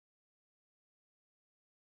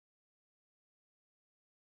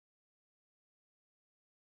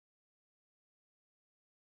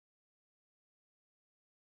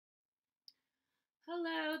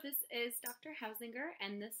Hello, this is Dr. Hausinger,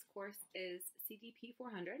 and this course is CDP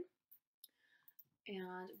 400.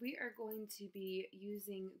 And we are going to be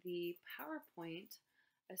using the PowerPoint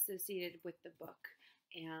associated with the book.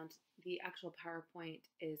 And the actual PowerPoint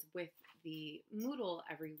is with the Moodle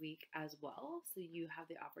every week as well, so you have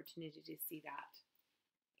the opportunity to see that.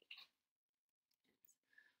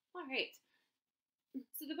 All right.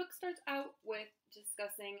 So the book starts out with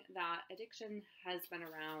discussing that addiction has been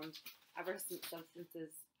around ever since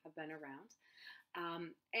substances have been around.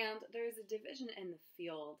 And there's a division in the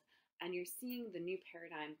field, and you're seeing the new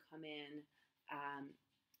paradigm come in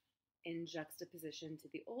juxtaposition to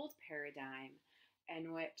the old paradigm,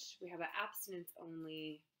 in which we have an abstinence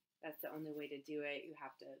only. That's the only way to do it. You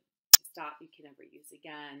have to stop. You can never use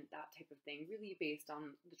again. That type of thing, really based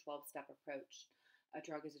on the 12-step approach. A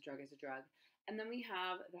drug is a drug is a drug. And then we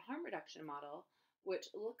have the harm reduction model, which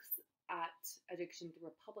looks at addiction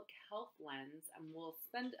through a public health lens, and we'll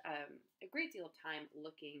spend a great deal of time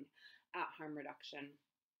looking at harm reduction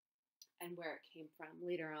and where it came from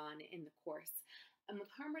later on in the course. And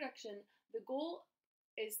with harm reduction, the goal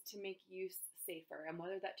is to make use safer, and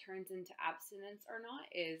whether that turns into abstinence or not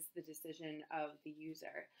is the decision of the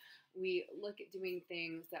user. We look at doing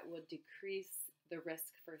things that would decrease the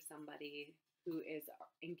risk for somebody who is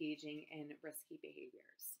engaging in risky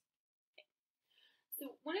behaviors.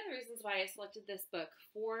 So one of the reasons why I selected this book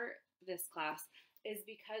for this class is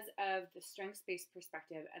because of the strengths-based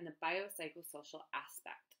perspective and the biopsychosocial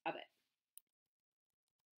aspect of it.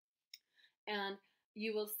 And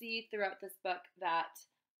you will see throughout this book that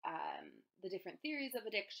the different theories of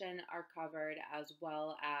addiction are covered, as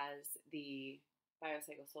well as the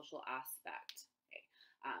biopsychosocial aspect. Okay.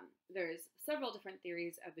 There's several different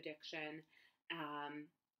theories of addiction.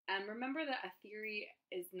 And remember that a theory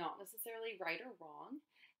is not necessarily right or wrong.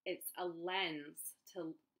 It's a lens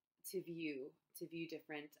to view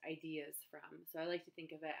different ideas from. So I like to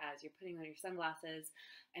think of it as you're putting on your sunglasses,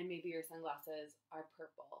 and maybe your sunglasses are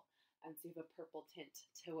purple, and so you have a purple tint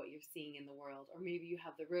to what you're seeing in the world. Or maybe you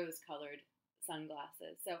have the rose-colored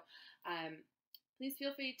sunglasses. So please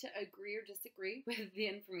feel free to agree or disagree with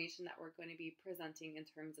the information that we're going to be presenting in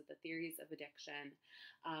terms of the theories of addiction.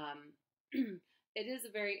 It is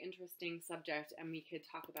a very interesting subject, and we could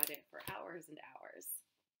talk about it for hours and hours.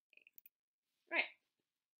 Right.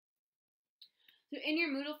 So in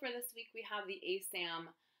your Moodle for this week, we have the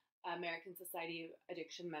ASAM, American Society of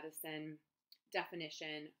Addiction Medicine,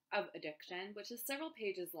 definition of addiction, which is several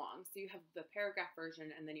pages long. So you have the paragraph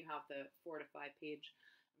version, and then you have the 4 to 5 page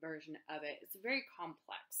version of it. It's very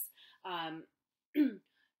complex.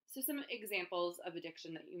 So some examples of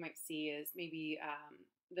addiction that you might see is maybe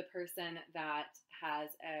the person that has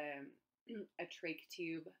a trach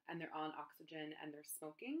tube and they're on oxygen and they're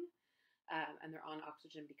smoking, and they're on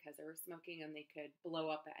oxygen because they were smoking, and they could blow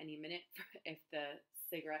up at any minute if the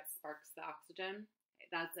cigarette sparks the oxygen.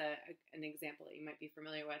 That's an example that you might be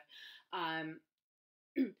familiar with.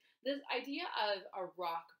 This idea of a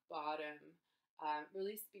rock bottom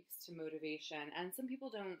really speaks to motivation, and some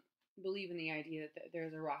people don't believe in the idea that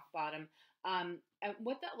there's a rock bottom. And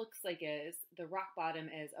what that looks like is the rock bottom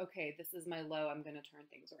is, okay, this is my low, I'm going to turn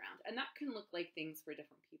things around. And that can look like things for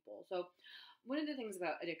different people. So one of the things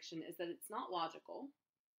about addiction is that it's not logical.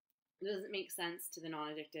 It doesn't make sense to the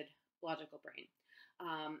non-addicted logical brain.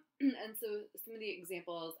 And so some of the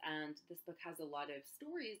examples, and this book has a lot of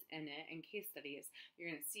stories in it and case studies, you're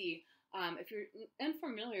going to see. If you're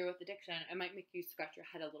unfamiliar with addiction, it might make you scratch your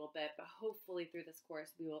head a little bit, but hopefully through this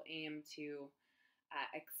course we will aim to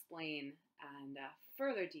explain and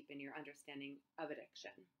further deepen your understanding of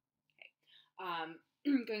addiction.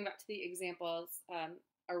 Okay. Going back to the examples,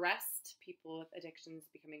 arrest, people with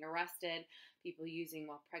addictions becoming arrested, people using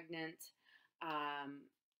while pregnant.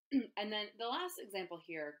 And then the last example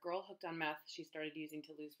here, girl hooked on meth, she started using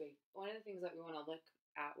to lose weight. One of the things that we want to look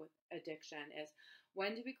at with addiction is,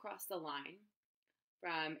 when do we cross the line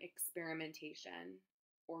from experimentation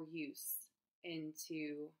or use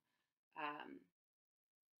into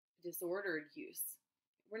disordered use?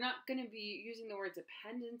 We're not going to be using the word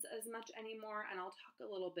dependence as much anymore, and I'll talk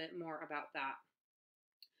a little bit more about that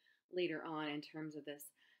later on in terms of this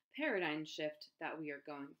paradigm shift that we are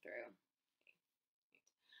going through.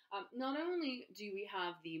 Not only do we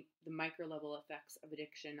have the micro-level effects of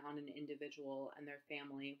addiction on an individual and their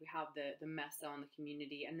family, we have the meso on the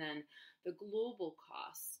community, and then the global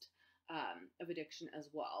cost of addiction as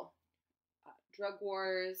well. Drug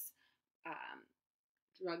wars,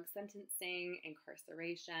 drug sentencing,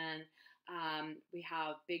 incarceration. We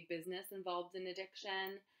have big business involved in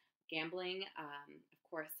addiction, gambling, of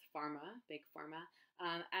course, pharma, big pharma,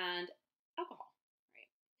 and alcohol.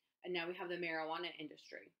 And now we have the marijuana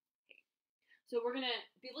industry. Okay. So we're going to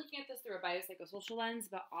be looking at this through a biopsychosocial lens,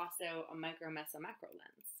 but also a micro, meso, macro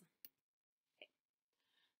lens. Okay.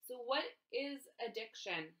 So what is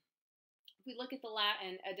addiction? If we look at the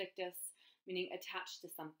Latin addictus, meaning attached to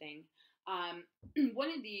something, one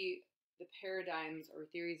of the paradigms or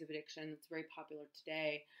theories of addiction that's very popular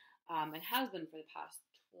today, and has been for the past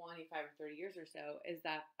 25 or 30 years or so, is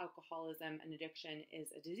that alcoholism and addiction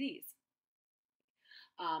is a disease.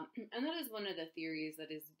 And that is one of the theories that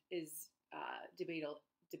is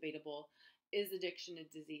debatable. Is addiction a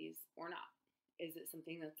disease or not? Is it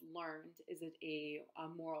something that's learned? Is it a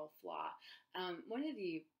moral flaw? One of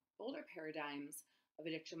the older paradigms of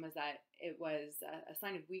addiction was that it was a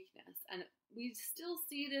sign of weakness. And we still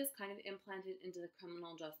see this kind of implanted into the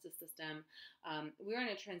criminal justice system. We're in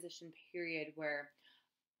a transition period where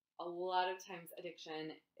a lot of times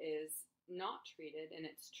addiction is not treated, and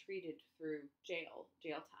it's treated through jail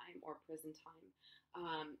time or prison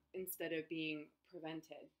time, instead of being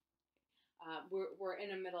prevented. We're in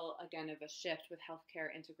the middle, again, of a shift with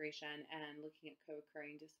healthcare integration and looking at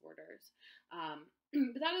co-occurring disorders.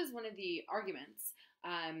 But that is one of the arguments.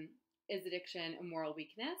 Is addiction a moral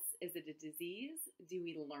weakness? Is it a disease? Do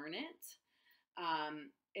we learn it?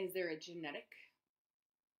 Is there a genetic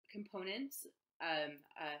component?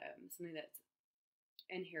 Something that's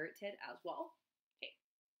inherited as well? Okay.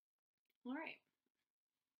 All right.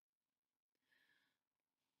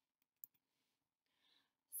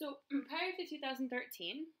 So prior to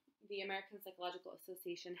 2013, the American Psychological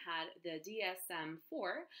Association had the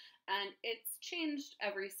DSM-4, and it's changed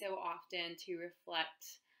every so often to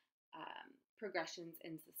reflect progressions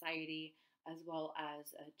in society as well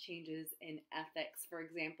as changes in ethics. For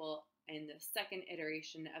example, in the second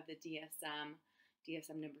iteration of the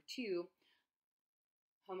DSM number 2,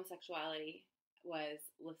 homosexuality was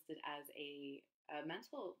listed as a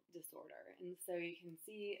mental disorder. And so you can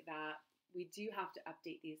see that we do have to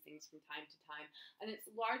update these things from time to time. And it's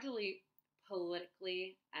largely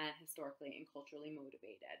politically and historically and culturally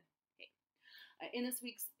motivated. Okay. In this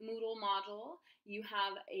week's Moodle module, you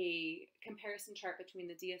have a comparison chart between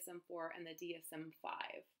the DSM-4 and the DSM-5.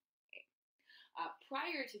 Okay.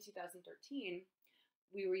 Prior to 2013,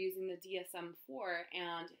 we were using the DSM-4,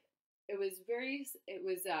 and it was very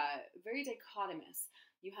dichotomous.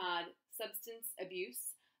 You had substance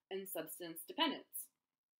abuse and substance dependence.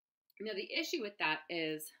 Now, the issue with that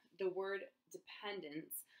is the word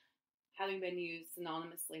dependence having been used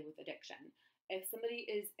synonymously with addiction. If somebody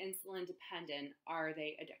is insulin dependent, are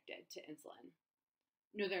they addicted to insulin?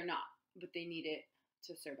 No, they're not, but they need it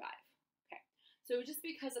to survive. Okay. So just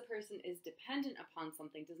because a person is dependent upon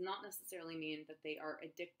something does not necessarily mean that they are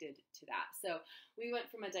addicted to that. So we went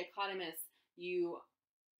from a dichotomous, you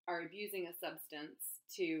are abusing a substance,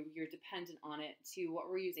 to you're dependent on it, to what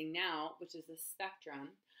we're using now, which is a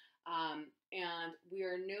spectrum. And we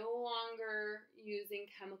are no longer using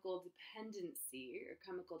chemical dependency or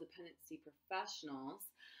chemical dependency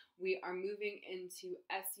professionals. We are moving into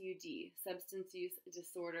SUD, substance use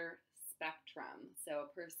disorder spectrum. So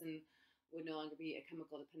a person would no longer be a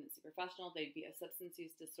chemical dependency professional. They'd be a substance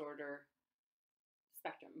use disorder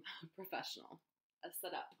spectrum professional, a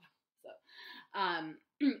setup.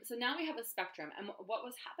 So now we have a spectrum. And what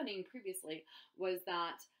was happening previously was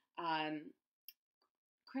that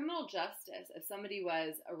criminal justice, if somebody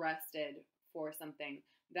was arrested for something,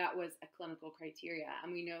 that was a clinical criteria.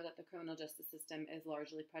 And we know that the criminal justice system is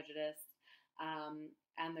largely prejudiced,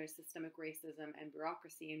 and there's systemic racism and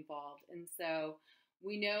bureaucracy involved. And so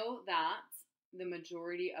we know that the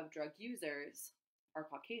majority of drug users are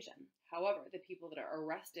Caucasian. However, the people that are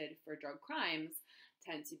arrested for drug crimes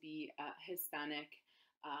tend to be Hispanic,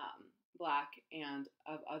 Black, and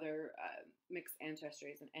of other mixed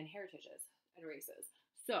ancestries and heritages and races.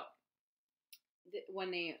 So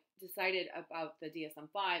when they decided about the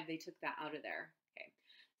DSM-5, they took that out of there. Okay.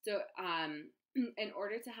 So in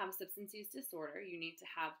order to have substance use disorder, you need to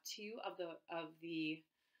have two of the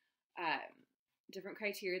different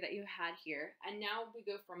criteria that you had here. And now we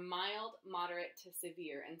go from mild, moderate to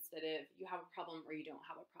severe instead of you have a problem or you don't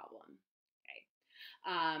have a problem. Okay.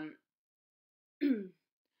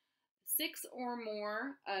 6 or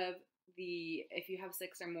more of the, if you have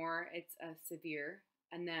 6 or more, it's a severe.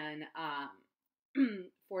 And then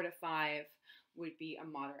 4 to 5 would be a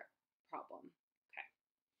moderate problem. Okay.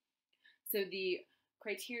 So the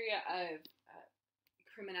criteria of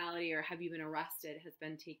criminality or have you been arrested has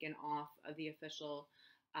been taken off of the official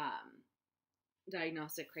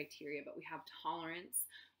diagnostic criteria, but we have tolerance,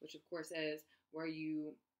 which of course is where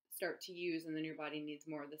you start to use and then your body needs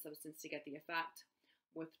more of the substance to get the effect.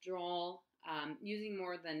 Withdrawal, using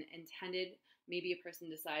more than intended, maybe a person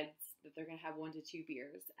decides that they're going to have 1 to 2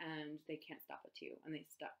 beers and they can't stop at 2, and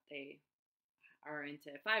they are into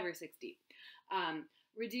 5 or 6 deep.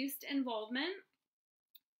 Reduced involvement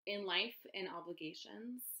in life and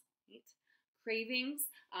obligations, right? Cravings.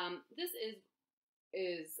 This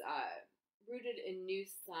is rooted in new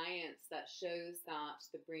science that shows that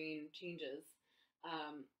the brain changes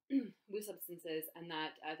with substances, and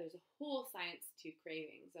that there's a whole science to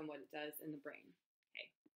cravings and what it does in the brain. Okay.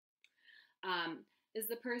 Is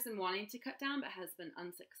the person wanting to cut down but has been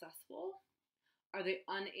unsuccessful? Are they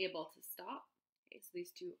unable to stop? Okay, so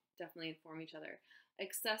these two definitely inform each other.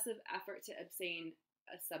 Excessive effort to abstain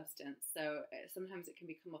a substance. So sometimes it can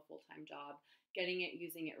become a full-time job. Getting it,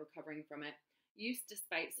 using it, recovering from it. Use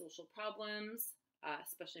despite social problems,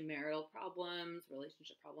 especially marital problems,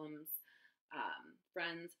 relationship problems,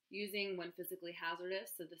 friends. Using when physically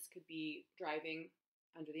hazardous. So this could be driving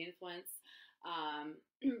under the influence.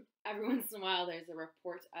 Every once in a while there's a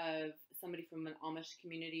report of somebody from an Amish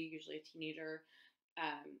community, usually a teenager,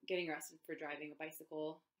 getting arrested for driving a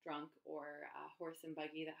bicycle drunk, or a horse and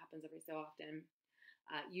buggy. That happens every so often.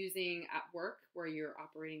 Using at work where you're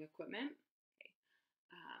operating equipment. Okay.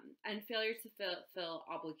 And failure to fulfill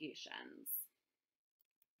obligations.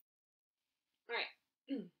 All right.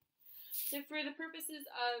 So for the purposes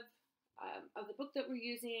of the book that we're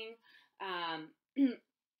using,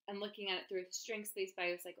 and looking at it through a strengths-based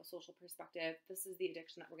biopsychosocial perspective, this is the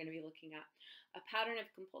addiction that we're going to be looking at. A pattern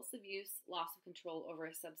of compulsive use, loss of control over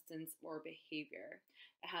a substance or behavior.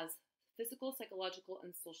 It has physical, psychological,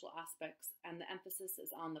 and social aspects, and the emphasis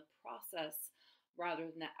is on the process rather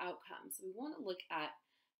than the outcome. So we want to look at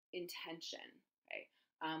intention. Okay?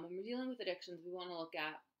 When we're dealing with addictions, we want to look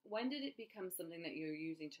at, when did it become something that you're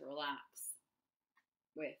using to relax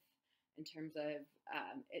with, in terms of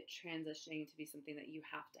it transitioning to be something that you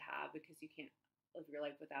have to have because you can't live your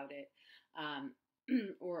life without it,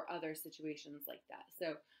 or other situations like that.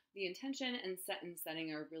 So the intention and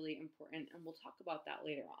setting are really important, and we'll talk about that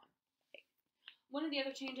later on. Okay. One of the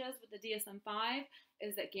other changes with the DSM-5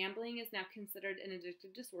 is that gambling is now considered an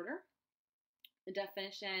addictive disorder. The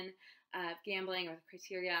definition of gambling, or the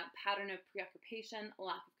criteria: pattern of preoccupation,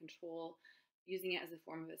 lack of control, using it as a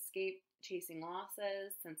form of escape, chasing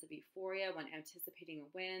losses, sense of euphoria when anticipating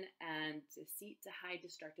a win, and deceit to hide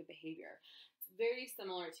destructive behavior. It's very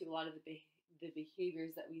similar to a lot of the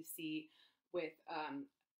behaviors that we see with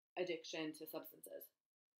addiction to substances.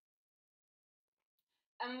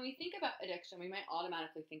 And when we think about addiction, we might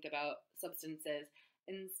automatically think about substances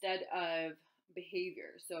instead of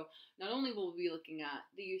behavior. So not only will we be looking at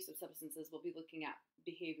the use of substances, we'll be looking at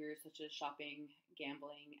behaviors such as shopping,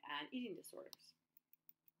 gambling, and eating disorders.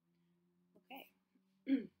 Okay.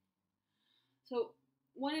 So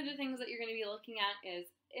one of the things that you're going to be looking at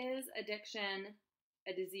is addiction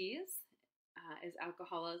a disease? Is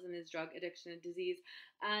alcoholism, is drug addiction a disease?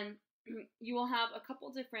 And you will have a couple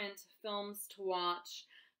different films to watch.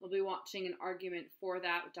 We'll be watching an argument for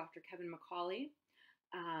that with Dr. Kevin McCauley.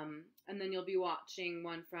 And then you'll be watching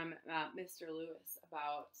one from Mr. Lewis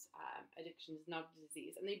about addiction is not a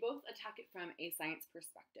disease. And they both attack it from a science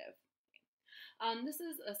perspective. This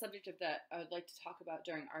is a subject that I would like to talk about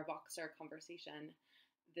during our Voxer conversation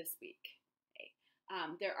this week. Okay.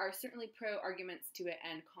 There are certainly pro arguments to it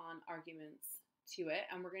and con arguments to it,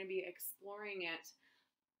 and we're going to be exploring it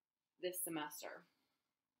this semester.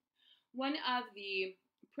 One of the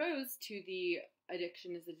pros to the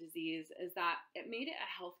addiction is a disease is that it made it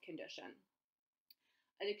a health condition.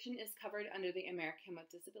 Addiction is covered under the American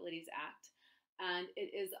with Disabilities Act, and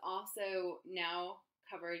it is also now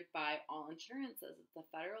covered by all insurances. It's a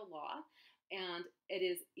federal law, and it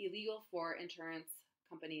is illegal for insurance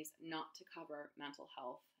companies not to cover mental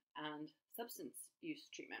health and substance use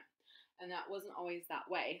treatment. And that wasn't always that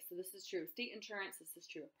way. So this is true of state insurance, this is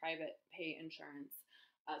true of private pay insurance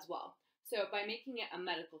as well. So by making it a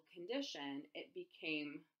medical condition, it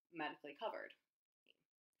became medically covered.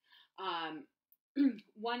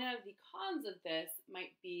 One of the cons of this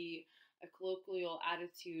might be a colloquial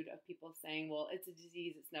attitude of people saying, well, it's a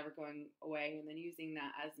disease, it's never going away, and then using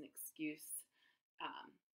that as an excuse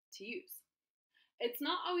to use. It's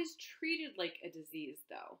not always treated like a disease,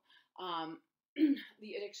 though.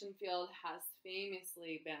 The addiction field has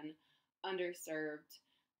famously been underserved.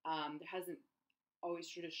 There hasn't always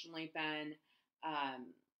traditionally been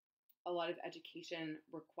a lot of education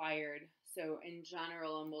required. So in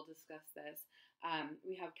general, and we'll discuss this,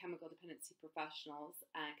 we have chemical dependency professionals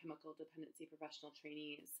and chemical dependency professional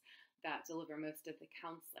trainees that deliver most of the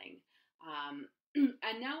counseling.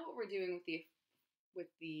 And now what we're doing with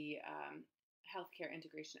the Healthcare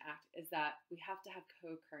Integration Act is that we have to have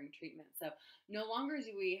co-occurring treatment. So no longer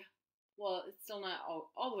do we well, it's still not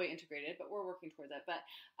all the way integrated, but we're working towards it. But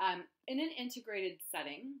in an integrated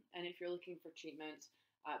setting, and if you're looking for treatment,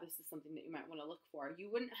 this is something that you might want to look for.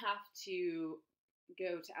 You wouldn't have to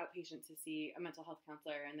go to outpatient to see a mental health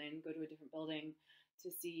counselor and then go to a different building to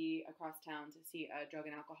see across town to see a drug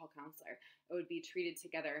and alcohol counselor. It would be treated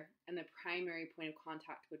together, and the primary point of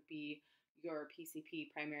contact would be your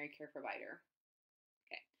PCP, primary care provider.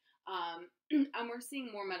 Okay. And we're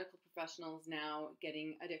seeing more medical professionals now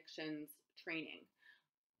getting addictions training.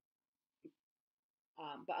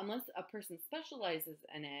 But unless a person specializes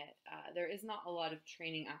in it, there is not a lot of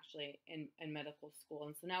training actually in medical school.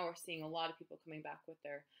 And so now we're seeing a lot of people coming back with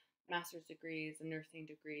their master's degrees and nursing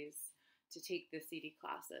degrees to take the CD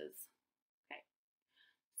classes. Okay.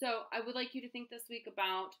 So I would like you to think this week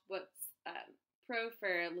about what's pro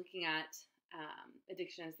for looking at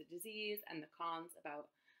addiction as a disease and the cons about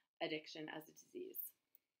addiction as a disease.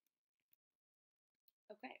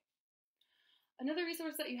 Okay. Another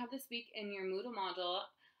resource that you have this week in your Moodle module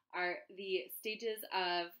are the stages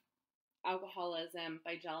of alcoholism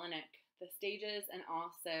by Jelinek. The stages and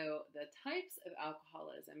also the types of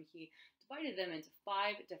alcoholism. He divided them into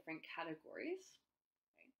 5 different categories.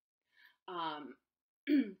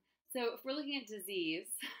 Okay. So if we're looking at disease,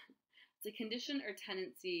 it's a condition or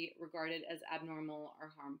tendency regarded as abnormal or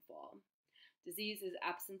harmful. Disease is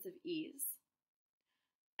absence of ease.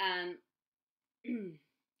 And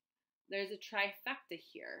there's a trifecta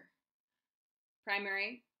here: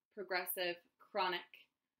 primary, progressive, chronic,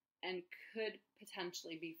 and could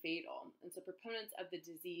potentially be fatal. And so proponents of the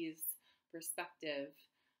disease perspective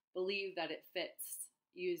believe that it fits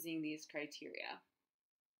using these criteria.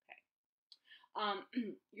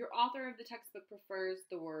 Okay. Your author of the textbook prefers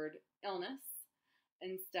the word illness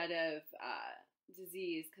instead of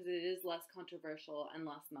disease because it is less controversial and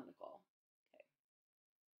less medical.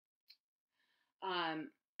 Okay.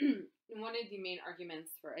 One of the main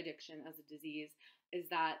arguments for addiction as a disease is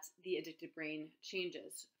that the addicted brain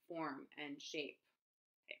changes form and shape.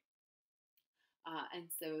 Okay.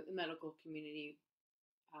 And so the medical community,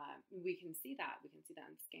 we can see that. We can see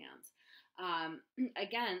that in scans.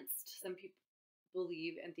 Against, some people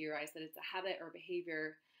believe and theorize that it's a habit or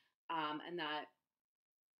behavior, and that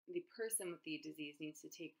the person with the disease needs to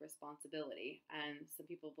take responsibility. And some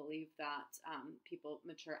people believe that people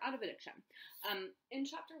mature out of addiction. In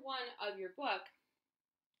chapter 1 of your book,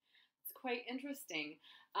 it's quite interesting.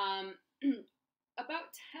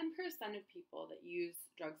 About 10% of people that use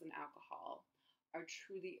drugs and alcohol are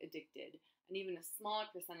truly addicted, and even a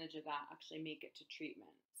smaller percentage of that actually make it to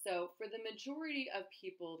treatment. So for the majority of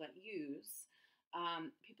people that use,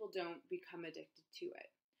 people don't become addicted to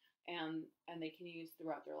it. And they can use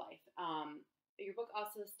throughout their life. Your book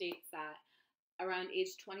also states that around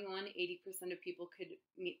age 21, 80% of people could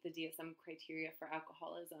meet the DSM criteria for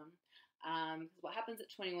alcoholism. What happens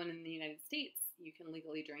at 21 in the United States, you can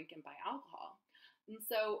legally drink and buy alcohol. And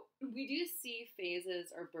so we do see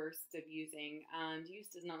phases or bursts of using, and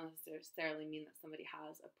use does not necessarily mean that somebody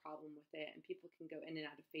has a problem with it, and people can go in and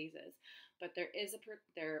out of phases. But there is a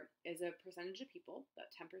percentage of people,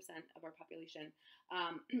 about 10% of our population,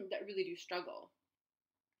 that really do struggle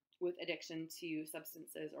with addiction to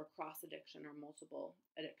substances or cross addiction or multiple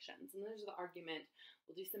addictions. And there's the argument,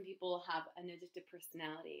 well, do some people have an addictive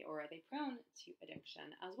personality, or are they prone to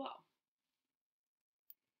addiction as well?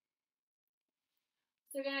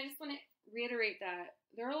 So again, I just want to reiterate that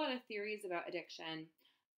there are a lot of theories about addiction.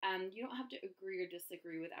 You don't have to agree or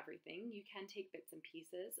disagree with everything. You can take bits and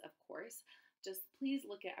pieces, of course. Just please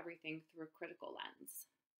look at everything through a critical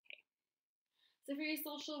lens. Okay. So for your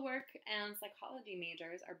social work and psychology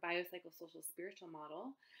majors, our biopsychosocial spiritual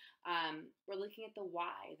model, we're looking at the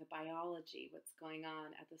why, the biology, what's going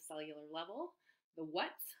on at the cellular level, the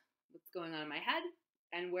what's going on in my head,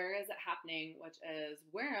 and where is it happening, which is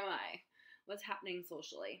where am I? What's happening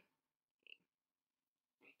socially.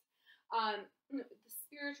 Okay. The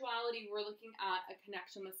spirituality, we're looking at a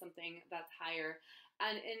connection with something that's higher.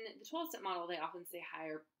 And in the 12-step model, they often say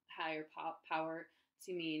higher power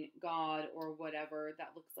to mean God or whatever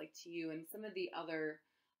that looks like to you. And some of the other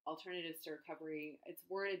alternatives to recovery, it's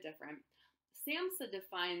worded different. SAMHSA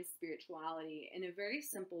defines spirituality in a very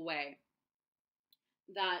simple way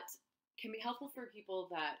that can be helpful for people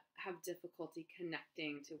that have difficulty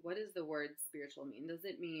connecting to what does the word spiritual mean? Does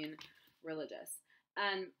it mean religious?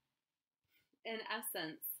 And in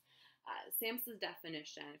essence, SAMHSA's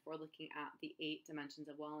definition, if we're looking at the 8 dimensions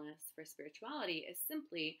of wellness for spirituality, is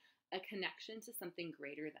simply a connection to something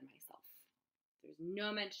greater than myself. There's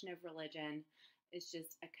no mention of religion. It's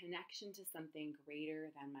just a connection to something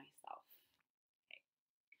greater than myself. Okay.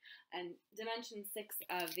 And dimension 6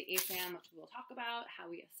 of the ASAM, which we'll talk about, how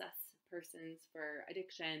we assess Persons for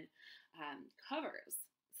Addiction covers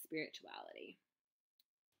spirituality.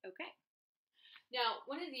 Okay. Now,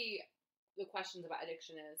 one of the questions about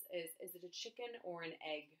addiction is it a chicken or an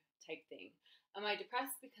egg type thing? Am I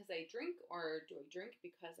depressed because I drink, or do I drink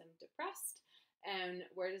because I'm depressed? And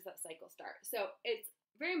where does that cycle start? So it's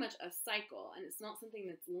very much a cycle, and it's not something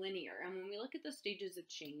that's linear. And when we look at the stages of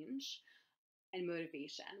change and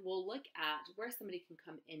motivation, we'll look at where somebody can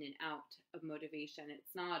come in and out of motivation.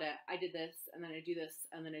 It's not I did this, and then I do this,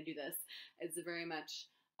 and then I do this. It's very much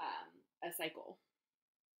a cycle.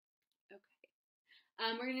 Okay.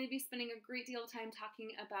 We're going to be spending a great deal of time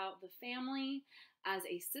talking about the family as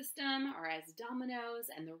a system, or as dominoes,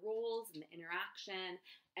 and the roles and the interaction,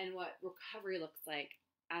 and what recovery looks like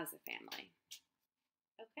as a family.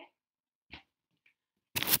 Okay.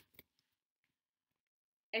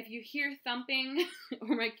 If you hear thumping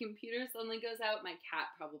or my computer suddenly goes out, my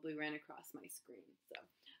cat probably ran across my screen.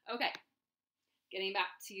 So, okay. Getting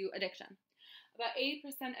back to addiction. About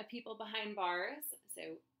 80% of people behind bars, so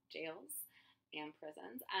jails and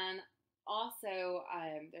prisons, and also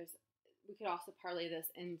we could also parlay this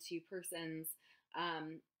into persons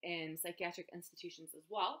in psychiatric institutions as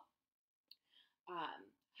well,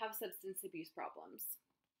 have substance abuse problems.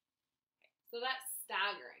 Okay. So that's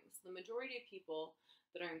staggering. So the majority of people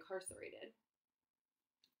that are incarcerated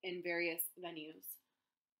in various venues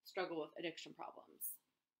struggle with addiction problems.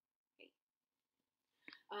 Okay.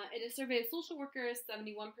 In a survey of social workers,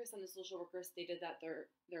 71% of social workers stated that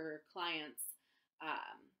their clients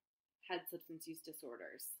had substance use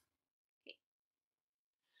disorders. Okay.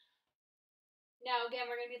 Now,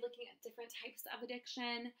 again, we're going to be looking at different types of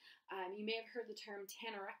addiction. You may have heard the term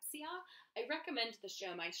tanorexia. I recommend the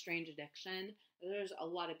show My Strange Addiction. There's a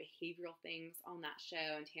lot of behavioral things on that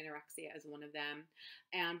show, and tanorexia is one of them.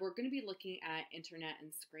 And we're going to be looking at internet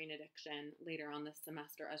and screen addiction later on this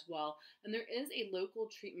semester as well. And there is a local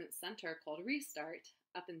treatment center called Restart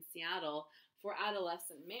up in Seattle for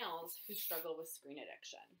adolescent males who struggle with screen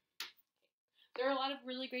addiction. There are a lot of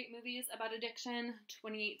really great movies about addiction.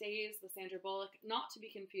 28 Days with Sandra Bullock, not to be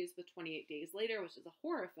confused with 28 Days Later, which is a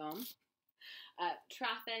horror film.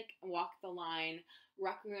 Traffic, Walk the Line,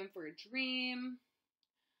 Requiem for a Dream,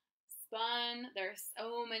 Spun. There are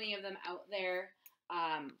so many of them out there.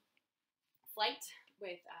 Flight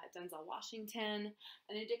with Denzel Washington.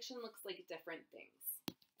 And addiction looks like different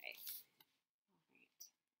things. Okay.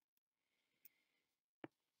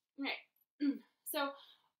 All right. So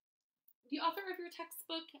the author of your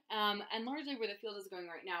textbook, and largely where the field is going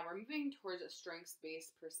right now, we're moving towards a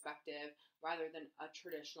strengths-based perspective rather than a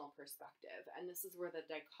traditional perspective. And this is where the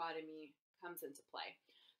dichotomy comes into play.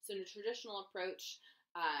 So in a traditional approach,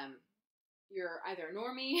 you're either a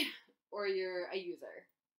normie or you're a user.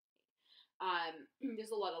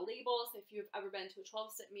 There's a lot of labels. If you've ever been to a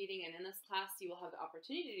 12-step meeting, and in this class you will have the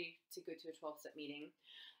opportunity to go to a 12-step meeting.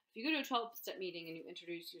 If you go to a 12-step meeting and you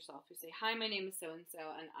introduce yourself, you say, "Hi, my name is so-and-so,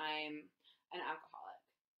 and I'm an alcoholic."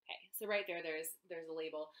 Okay, so right there's a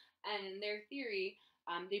label. And in their theory,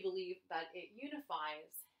 they believe that it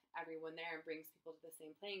unifies everyone there and brings people to the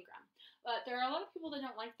same playing ground. But there are a lot of people that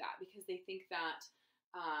don't like that, because they think that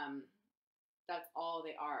that's all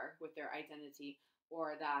they are with their identity,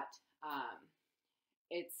 or that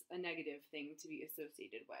it's a negative thing to be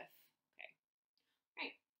associated with. Okay,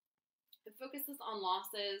 right. The focus is on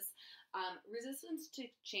losses. Resistance to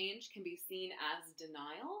change can be seen as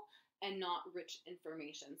denial and not rich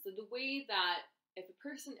information. So the way that if a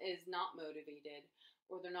person is not motivated,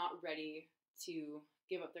 or they're not ready to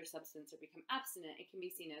give up their substance or become abstinent, it can be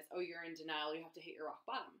seen as, oh, you're in denial, you have to hit your rock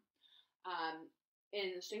bottom.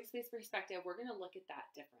 In the strengths-based perspective, we're going to look at that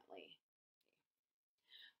differently.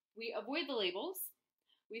 We avoid the labels.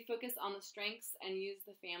 We focus on the strengths and use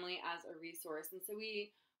the family as a resource. And so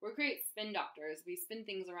we're great spin doctors. We spin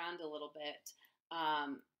things around a little bit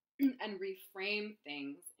and reframe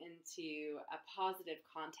things into a positive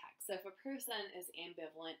context. So if a person is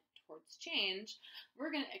ambivalent towards change,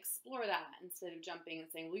 we're going to explore that instead of jumping and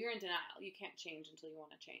saying, well, you're in denial. You can't change until you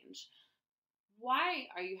want to change. Why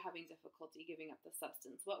are you having difficulty giving up the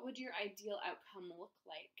substance? What would your ideal outcome look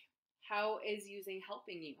like? How is using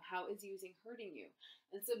helping you? How is using hurting you?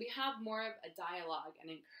 And so we have more of a dialogue and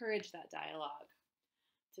encourage that dialogue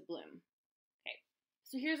to bloom. Okay,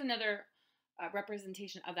 so here's another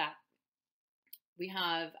representation of that. We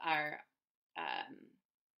have our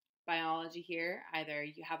biology here. Either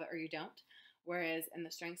you have it or you don't. Whereas in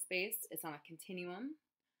the strengths-based, it's on a continuum.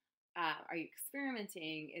 Are you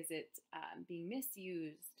experimenting? Is it being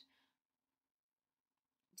misused?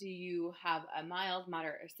 Do you have a mild,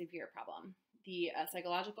 moderate, or severe problem? The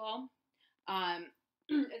psychological,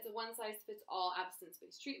 it's a one-size-fits-all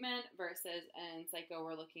abstinence-based treatment versus in psycho,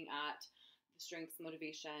 we're looking at the strengths,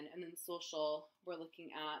 motivation, and then social, we're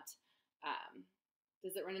looking at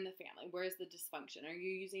does it run in the family? Where is the dysfunction? Are you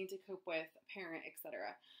using to cope with a parent,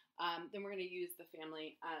 etc.? Then we're going to use the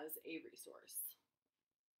family as a resource.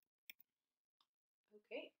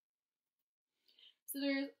 Okay. So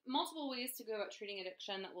there's multiple ways to go about treating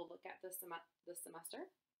addiction that we'll look at this semester.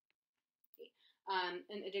 Okay.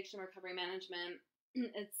 In addiction recovery management,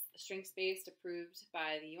 it's strengths-based, approved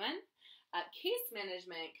by the UN. Case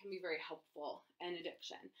management can be very helpful in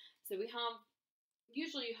addiction. So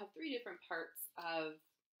usually you have three different parts of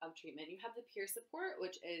treatment. You have the peer support,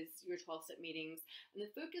 which is your 12-step meetings, and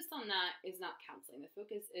the focus on that is not counseling. The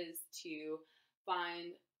focus is to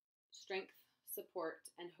find strength, support,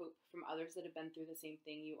 and hope from others that have been through the same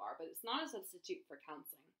thing you are, but it's not a substitute for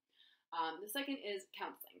counseling. The second is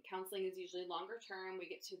counseling. Counseling is usually longer term. We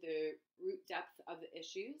get to the root depth of the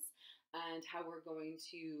issues and how we're going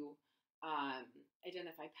to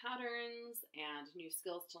identify patterns and new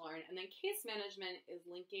skills to learn. And then case management is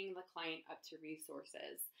linking the client up to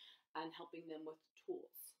resources and helping them with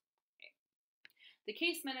tools. Okay. The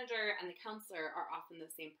case manager and the counselor are often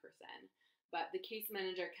the same person, but the case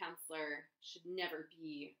manager counselor should never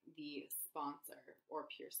be the sponsor or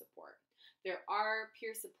peer support. There are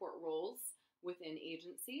peer support roles within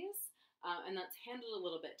agencies, and that's handled a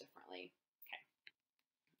little bit differently. Okay.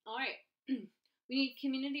 All right. We need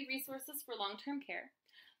community resources for long-term care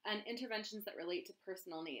and interventions that relate to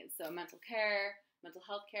personal needs. So mental care, mental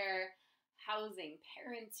health care, housing,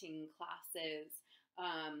 parenting classes,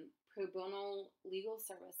 pro bono legal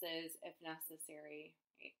services if necessary.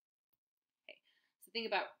 Right? Okay. So think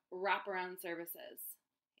about wraparound services.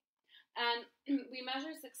 And we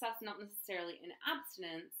measure success not necessarily in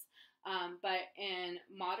abstinence, but in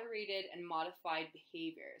moderated and modified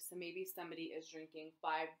behavior. So maybe somebody is drinking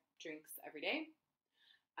 5 drinks every day,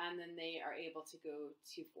 and then they are able to go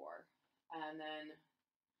to 4, and then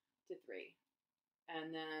to 3,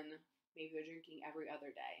 and then maybe they're drinking every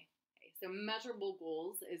other day. Okay, so measurable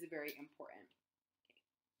goals is very important. Okay.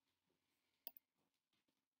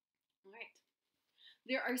 All right.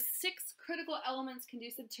 There are 6 critical elements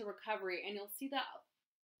conducive to recovery, and you'll see that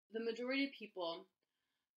the majority of people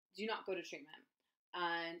do not go to treatment.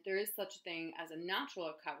 And there is such a thing as a natural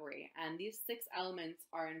recovery, and these 6 elements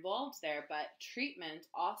are involved there, but treatment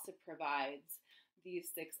also provides these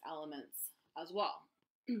 6 elements as well.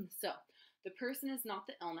 So the person is not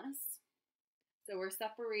the illness. So we're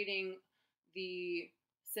separating the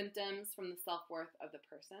symptoms from the self-worth of the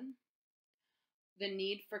person. The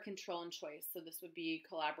need for control and choice. So this would be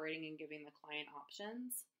collaborating and giving the client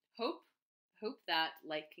options. Hope that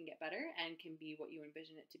life can get better and can be what you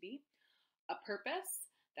envision it to be. A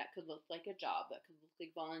purpose that could look like a job, that could look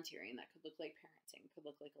like volunteering, that could look like parenting, could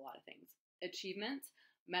look like a lot of things. Achievement,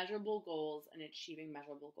 measurable goals, and achieving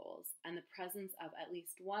measurable goals, and the presence of at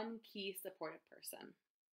least one key supportive person.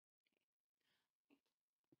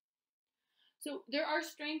 So there are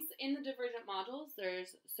strengths in the divergent modules.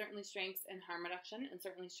 There's certainly strengths in harm reduction and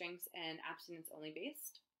certainly strengths in abstinence only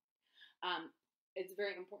based. It's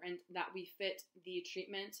very important that we fit the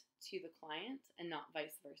treatment to the client and not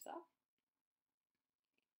vice versa.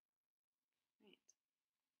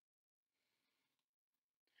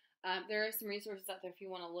 There are some resources out there if you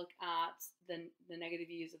want to look at the negative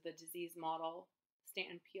views of the disease model,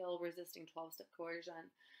 Stanton Peel, resisting 12-step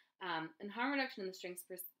coercion, and harm reduction in the strengths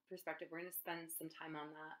perspective. We're going to spend some time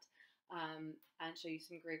on that and show you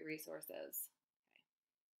some great resources. Okay.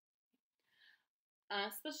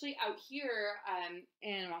 Especially out here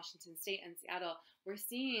in Washington State and Seattle, we're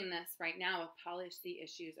seeing this right now with policy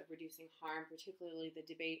issues of reducing harm, particularly the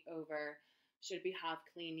debate over should we have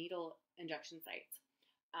clean needle injection sites.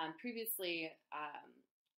 Previously,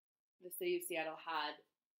 the city of Seattle had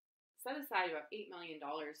set aside about $8 million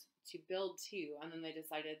to build 2, and then they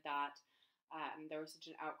decided that there was such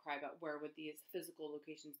an outcry about where would these physical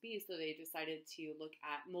locations be, so they decided to look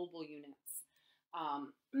at mobile units.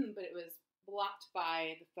 But it was blocked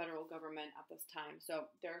by the federal government at this time, so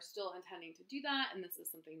they're still intending to do that, and this is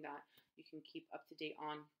something that you can keep up to date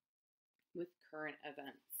on with current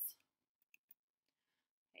events.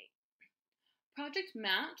 Project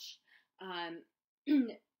Match,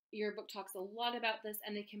 your book talks a lot about this,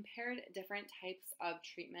 and they compared different types of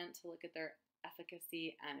treatment to look at their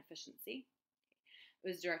efficacy and efficiency. It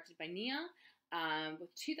was directed by Nia with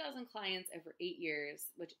 2,000 clients over 8 years,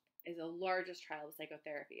 which is the largest trial of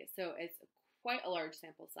psychotherapy. So it's quite a large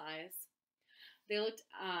sample size. They looked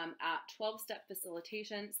at 12-step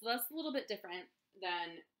facilitation. So that's a little bit different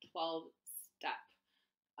than 12-step,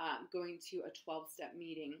 going to a 12-step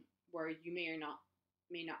meeting where you may or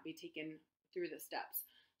may not be taken through the steps.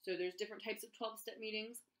 So there's different types of 12-step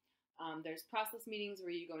meetings. There's process meetings where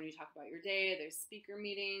you go and you talk about your day. There's speaker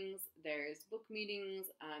meetings. There's book meetings.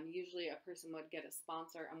 Usually a person would get a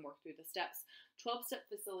sponsor and work through the steps. 12-step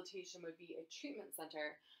facilitation would be a treatment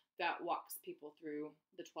center that walks people through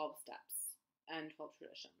the 12 steps and 12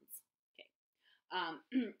 traditions.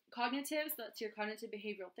 Okay. Cognitive, so that's your cognitive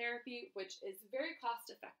behavioral therapy, which is very cost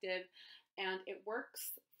effective, and it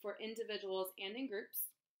works for individuals and in groups.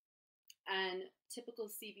 And typical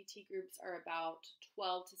CBT groups are about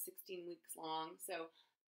 12 to 16 weeks long, so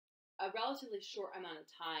a relatively short amount of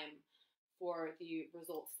time for the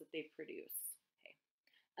results that they produce. Okay.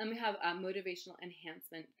 And we have motivational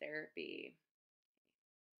enhancement therapy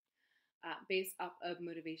based off of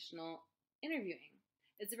motivational interviewing.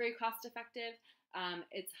 It's very cost effective.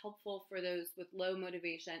 It's helpful for those with low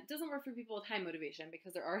motivation. It doesn't work for people with high motivation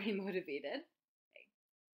because they're already motivated.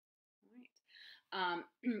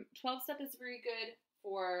 12-step is very good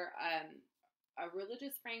for a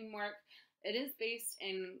religious framework. It is based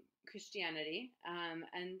in Christianity, and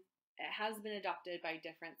it has been adopted by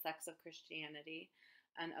different sects of Christianity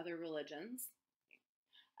and other religions.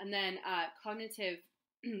 And then cognitive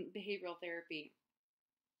behavioral therapy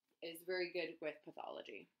is very good with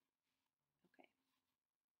pathology. Okay,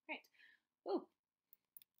 right. Oh,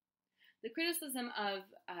 the criticism of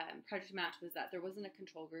Project Match was that there wasn't a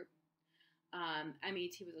control group.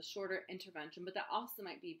 MET was a shorter intervention, but that also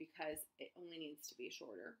might be because it only needs to be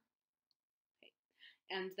shorter. Okay.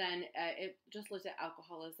 And then it just looked at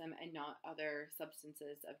alcoholism and not other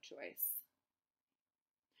substances of choice.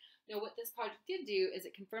 Now, what this project did do is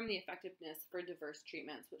it confirmed the effectiveness for diverse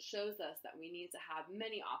treatments, which shows us that we need to have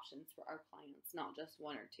many options for our clients, not just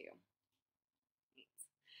one or two.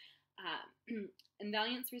 In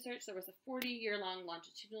Valiant's research, there was a 40-year-long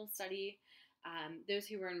longitudinal study. Those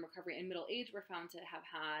who were in recovery in middle age were found to have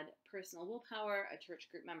had personal willpower, a church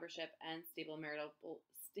group membership, and stable marital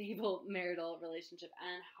relationship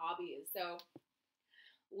and hobbies. So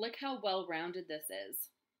look how well-rounded this is.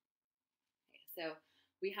 Okay, so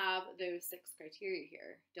we have those 6 criteria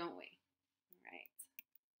here, don't we? All right.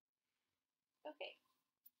 Okay.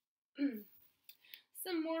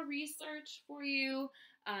 Some more research for you.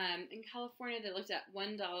 In California, they looked at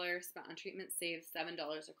 $1 spent on treatment saves $7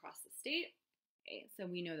 across the state. Okay, so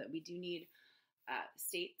we know that we do need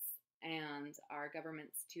states and our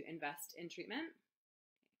governments to invest in treatment.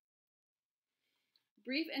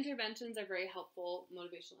 Brief interventions are very helpful,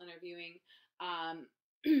 motivational interviewing.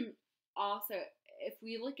 Also, if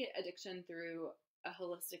we look at addiction through a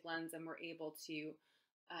holistic lens and we're able to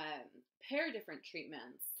pair different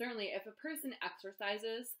treatments, certainly if a person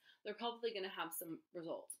exercises, they're probably going to have some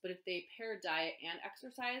results. But if they pair diet and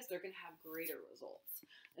exercise, they're going to have greater results.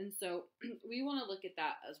 And so we want to look at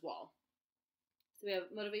that as well. So we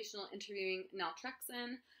have motivational interviewing,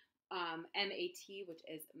 naltrexone, MAT, which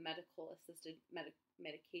is medical-assisted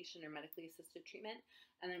medication or medically assisted treatment,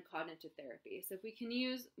 and then cognitive therapy. So if we can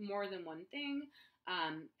use more than one thing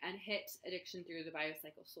and hit addiction through the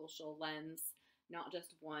biopsychosocial lens, not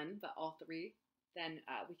just one, but all 3, then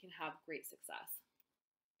we can have great success.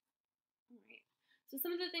 All right. So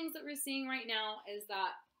some of the things that we're seeing right now is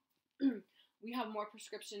that we have more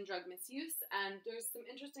prescription drug misuse, and there's some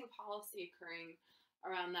interesting policy occurring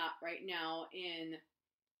around that right now. In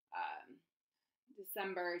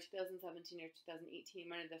December 2017 or 2018,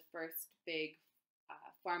 one of the first big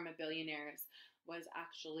pharma billionaires was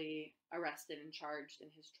actually arrested and charged,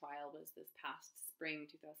 and his trial was this past spring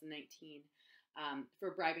 2019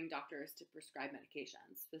 for bribing doctors to prescribe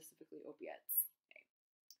medications, specifically opiates.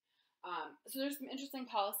 So there's some interesting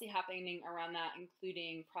policy happening around that,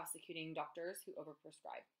 including prosecuting doctors who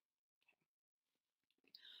overprescribe.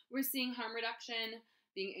 We're seeing harm reduction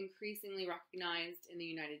being increasingly recognized in the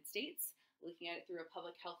United States, looking at it through a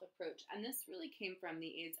public health approach. And this really came from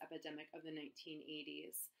the AIDS epidemic of the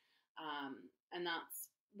 1980s. And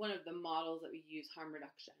that's one of the models that we use harm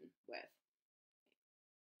reduction with.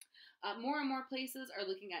 More and more places are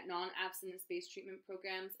looking at non-abstinence-based treatment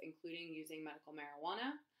programs, including using medical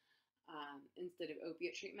marijuana instead of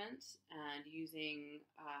opiate treatment, and using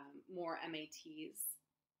more MATs.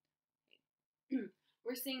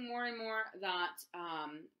 We're seeing more and more that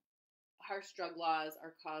harsh drug laws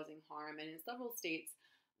are causing harm, and in several states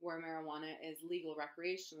where marijuana is legal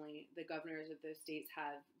recreationally, the governors of those states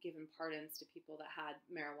have given pardons to people that had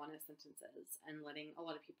marijuana sentences and letting a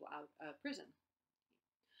lot of people out of prison.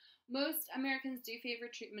 Most Americans do favor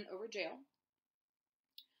treatment over jail.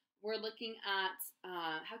 We're looking at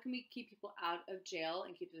how can we keep people out of jail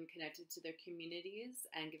and keep them connected to their communities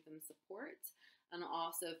and give them support. And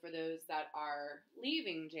also for those that are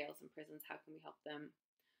leaving jails and prisons, how can we help them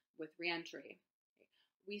with reentry.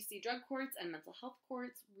 We see drug courts and mental health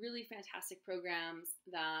courts, really fantastic programs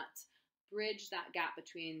that bridge that gap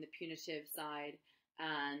between the punitive side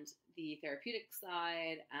and the therapeutic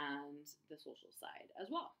side and the social side as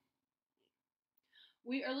well.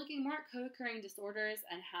 We are looking more at co-occurring disorders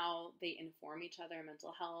and how they inform each other,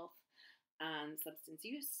 mental health and substance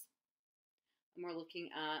use. And we're looking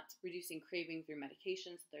at reducing craving through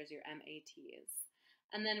medication, so there's your MATs.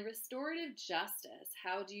 And then restorative justice,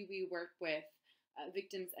 how do we work with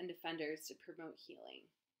victims and defenders to promote healing?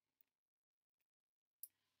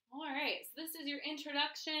 All right, so this is your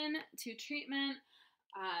introduction to treatment.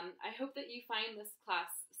 I hope that you find this class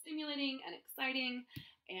stimulating and exciting,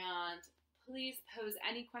 and please pose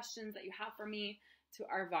any questions that you have for me to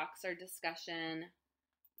our Voxer discussion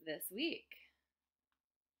this week.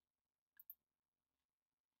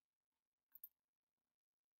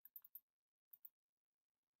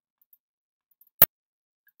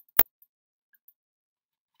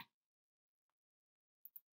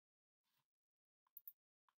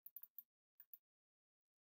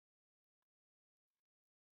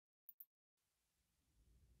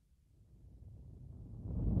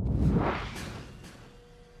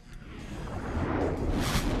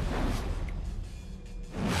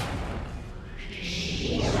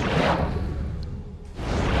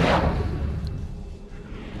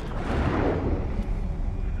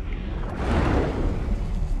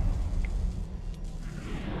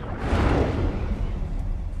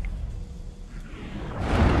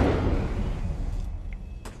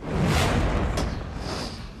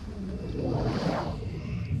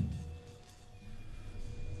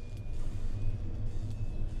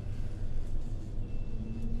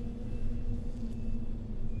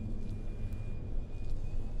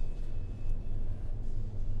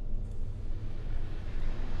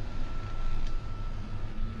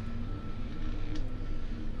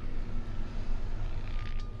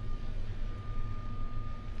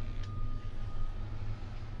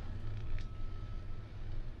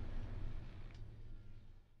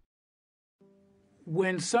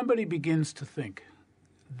 When somebody begins to think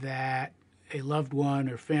that a loved one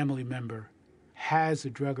or family member has a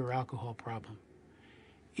drug or alcohol problem,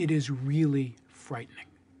 it is really frightening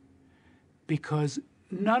because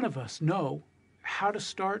none of us know how to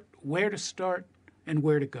start, and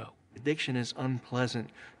where to go. Addiction is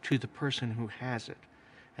unpleasant to the person who has it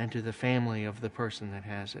and to the family of the person that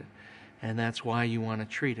has it, and that's why you want to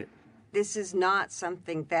treat it. This is not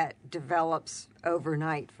something that develops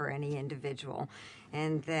overnight for any individual,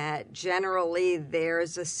 and that generally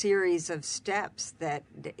there's a series of steps that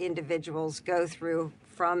individuals go through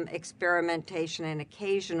from experimentation and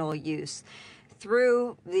occasional use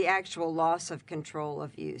through the actual loss of control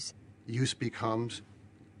of use. Use becomes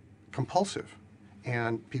compulsive,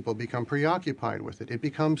 and people become preoccupied with it. It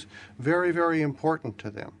becomes very, very important to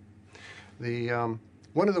them.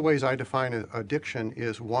 One of the ways I define addiction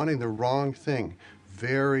is wanting the wrong thing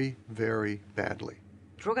very, very badly.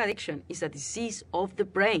 Drug addiction is a disease of the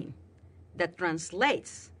brain that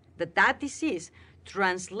that disease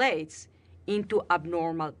translates into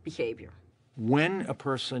abnormal behavior. When a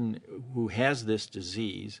person who has this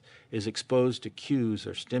disease is exposed to cues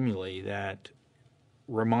or stimuli that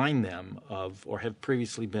remind them of or have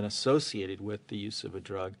previously been associated with the use of a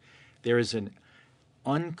drug, there is an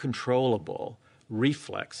uncontrollable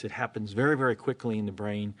reflex. It happens very, very quickly in the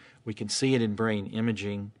brain. We can see it in brain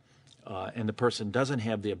imaging, and the person doesn't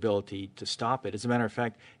have the ability to stop it. As a matter of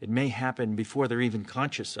fact, it may happen before they're even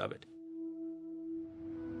conscious of it.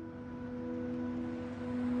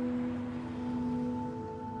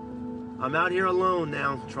 I'm out here alone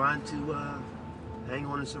now, trying to hang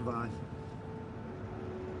on and survive.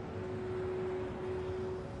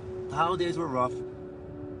 The holidays were rough.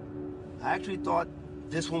 I actually thought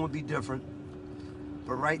this one would be different.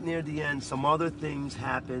 But right near the end, some other things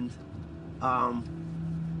happened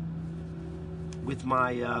with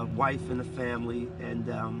my wife and the family,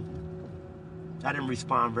 and I didn't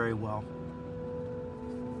respond very well.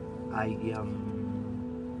 I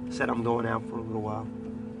said I'm going out for a little while.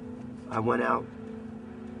 I went out.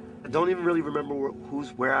 I don't even really remember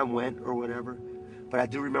where I went or whatever, but I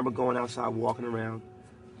do remember going outside, walking around,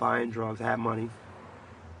 buying drugs. I had money.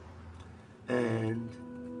 And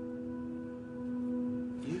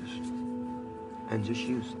used. And just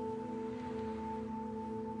used.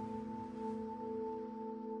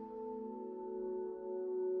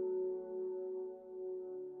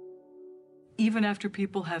 Even after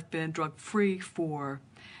people have been drug-free for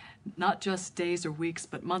not just days or weeks,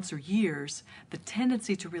 but months or years, the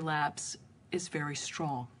tendency to relapse is very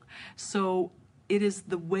strong. So It is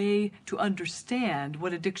the way to understand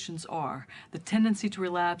what addictions are. The tendency to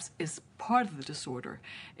relapse is part of the disorder.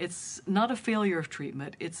 It's not a failure of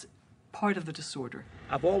treatment, it's part of the disorder.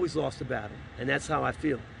 I've always lost a battle, and that's how I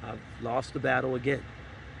feel. I've lost the battle again,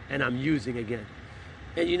 and I'm using again.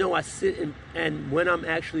 And you know, I sit and when I'm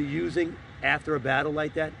actually using after a battle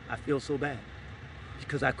like that, I feel so bad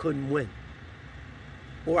because I couldn't win,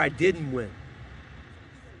 or I didn't win.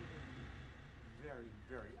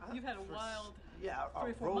 You've had a wild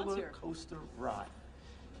a roller coaster ride.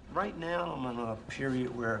 Right now, I'm in a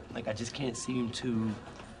period where I just can't seem to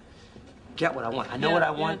get what I want. I know what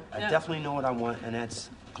I want. I definitely know what I want, and that's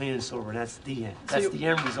clean and sober. And that's the end. That's the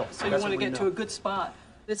end result. So you want to get to a good spot.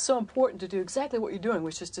 It's so important to do exactly what you're doing,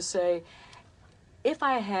 which is to say, if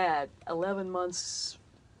I had 11 months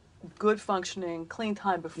good functioning, clean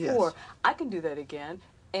time before, I can do that again.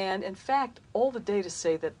 And in fact, all the data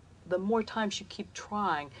say that the more times you keep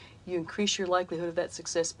trying, you increase your likelihood of that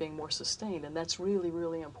success being more sustained, and that's really,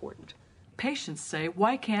 really important. Patients say,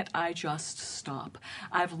 why can't I just stop?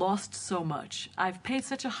 I've lost so much. I've paid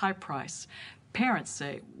such a high price. Parents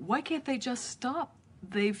say, why can't they just stop?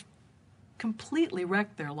 They've completely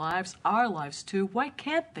wrecked their lives, our lives too. Why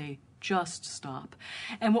can't they just stop?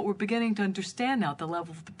 And what we're beginning to understand now at the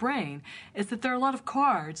level of the brain is that there are a lot of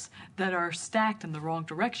cards that are stacked in the wrong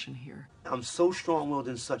direction here. I'm so strong-willed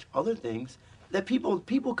in such other things that people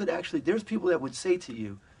could actually, there's people that would say to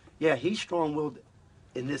you, yeah, he's strong-willed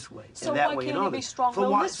in this way, so in that why way, can't and he others. be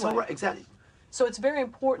strong-willed this way? Right, exactly. So it's very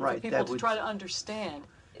important for people to would... try to understand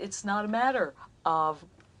it's not a matter of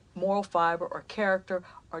moral fiber or character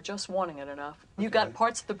or just wanting it enough. You've got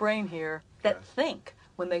parts of the brain here that think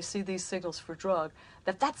when they see these signals for drug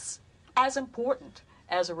that's as important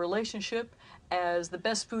as a relationship, as the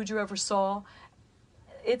best food you ever saw.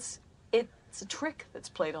 It's a trick that's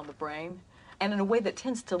played on the brain, and in a way that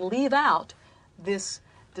tends to leave out this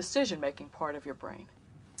decision-making part of your brain.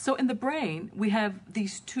 So in the brain, we have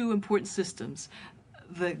these two important systems.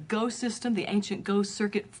 The GO system, the ancient GO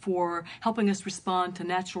circuit for helping us respond to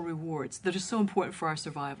natural rewards that are so important for our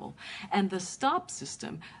survival. And the STOP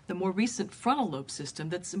system, the more recent frontal lobe system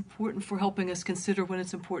that's important for helping us consider when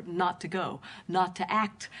it's important not to go, not to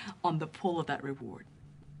act on the pull of that reward.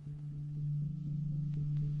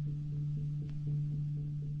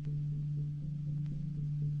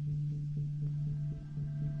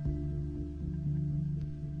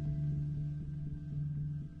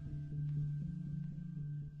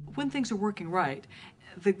 When things are working right,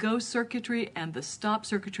 the GO circuitry and the STOP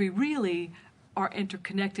circuitry really are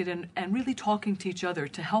interconnected and really talking to each other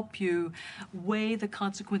to help you weigh the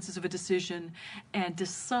consequences of a decision and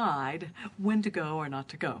decide when to go or not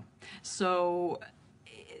to go. So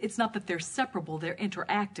it's not that they're separable, they're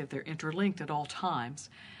interactive, they're interlinked at all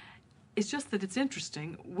times. It's just that it's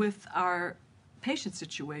interesting with our patient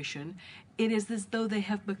situation, it is as though they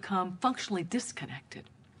have become functionally disconnected.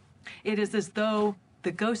 It is as though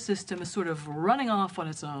the GO system is sort of running off on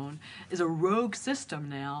its own, is a rogue system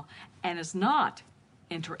now, and is not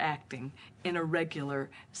interacting in a regular,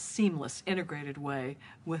 seamless, integrated way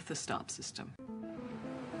with the STOP system.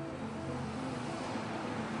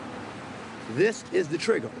 This is the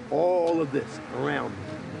trigger, all of this around me.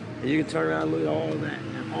 And you can turn around and look at all of that,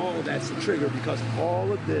 and all of that's the trigger because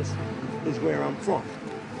all of this is where I'm from.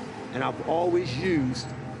 And I've always used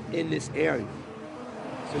in this area.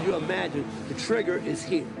 So you imagine the trigger is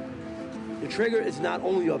here. The trigger is not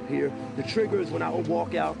only up here, the trigger is when I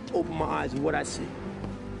walk out, open my eyes, and what I see.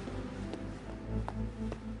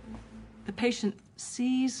 The patient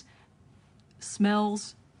sees,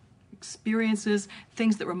 smells, experiences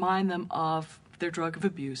things that remind them of their drug of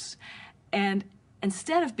abuse. And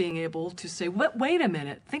instead of being able to say, wait a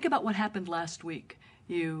minute, think about what happened last week.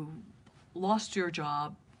 You lost your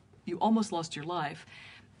job, you almost lost your life.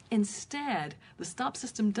 Instead, the STOP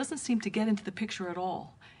system doesn't seem to get into the picture at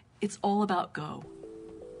all. It's all about GO.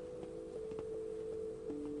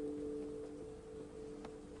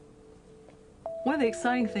 One of the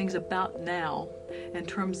exciting things about now, in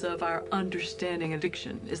terms of our understanding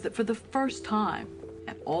addiction, is that for the first time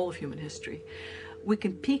in all of human history, we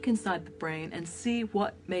can peek inside the brain and see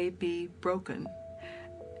what may be broken.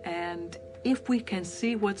 And if we can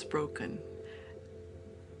see what's broken,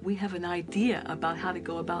 we have an idea about how to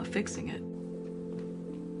go about fixing it.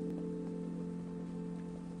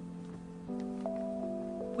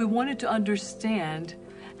 We wanted to understand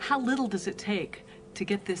how little does it take to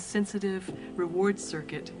get this sensitive reward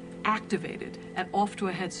circuit activated and off to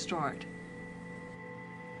a head start.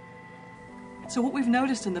 So what we've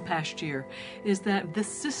noticed in the past year is that the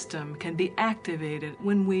system can be activated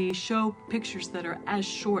when we show pictures that are as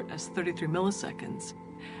short as 33 milliseconds.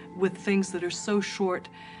 with things that are so short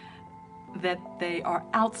that they are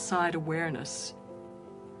outside awareness.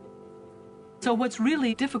 So what's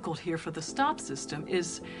really difficult here for the stop system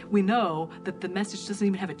is we know that the message doesn't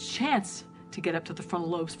even have a chance to get up to the frontal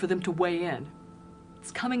lobes for them to weigh in.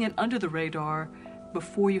 It's coming in under the radar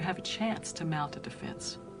before you have a chance to mount a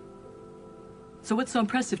defense. So what's so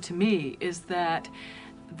impressive to me is that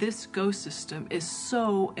this GO system is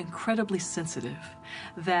so incredibly sensitive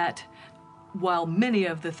that while many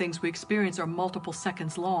of the things we experience are multiple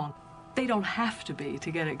seconds long, they don't have to be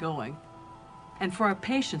to get it going. And for our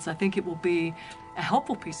patients, I think it will be a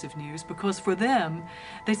helpful piece of news because for them,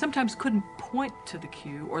 they sometimes couldn't point to the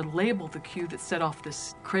cue or label the cue that set off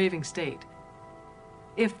this craving state.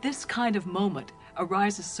 If this kind of moment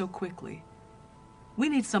arises so quickly, we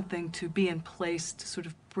need something to be in place to sort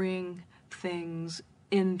of bring things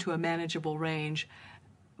into a manageable range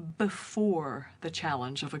before the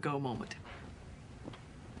challenge of a GO moment.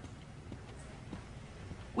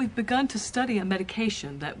 We've begun to study a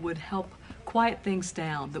medication that would help quiet things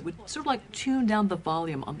down, that would sort of like tune down the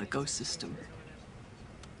volume on the GO system.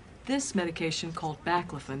 This medication called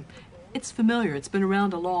baclofen, it's familiar, it's been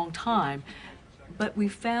around a long time, but we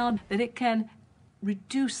found that it can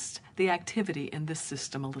reduce the activity in this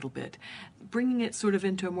system a little bit, bringing it sort of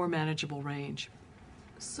into a more manageable range.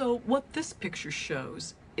 So what this picture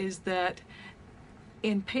shows is that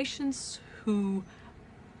in patients who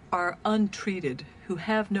are untreated, who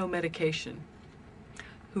have no medication,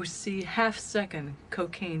 who see half-second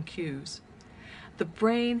cocaine cues, the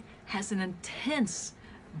brain has an intense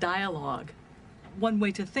dialogue. One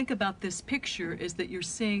way to think about this picture is that you're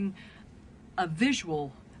seeing a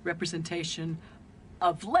visual representation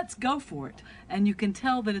of let's go for it. And you can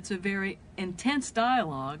tell that it's a very intense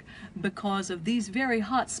dialogue because of these very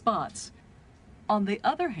hot spots. On the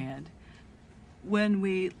other hand, when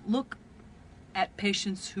we look at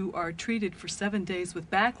patients who are treated for 7 days with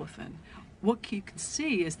baclofen, what you can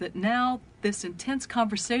see is that now this intense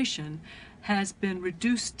conversation has been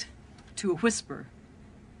reduced to a whisper.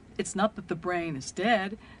 It's not that the brain is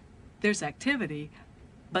dead, there's activity,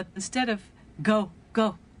 but instead of go,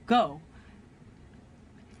 go, go,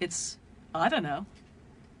 it's, I don't know,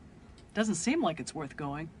 doesn't seem like it's worth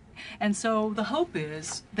going. And so the hope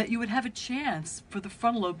is that you would have a chance for the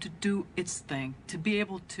frontal lobe to do its thing, to be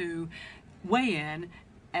able to weigh in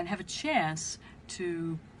and have a chance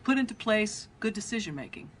to put into place good decision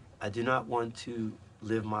making. I do not want to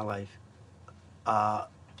live my life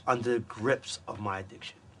under the grips of my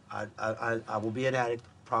addiction. I will be an addict,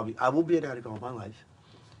 probably. I will be an addict all my life,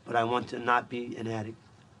 but I want to not be an addict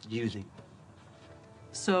using.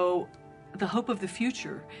 So the hope of the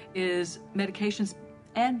future is medications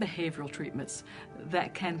and behavioral treatments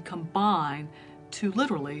that can combine to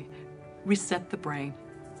literally reset the brain.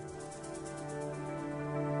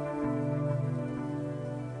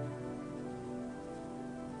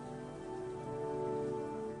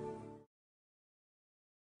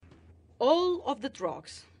 All of the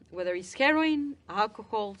drugs, whether it's heroin,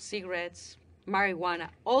 alcohol, cigarettes, marijuana,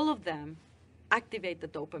 all of them activate the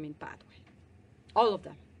dopamine pathway. All of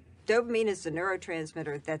them. Dopamine is the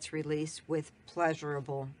neurotransmitter that's released with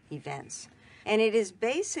pleasurable events. And it is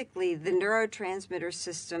basically the neurotransmitter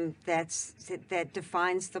system that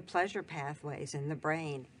defines the pleasure pathways in the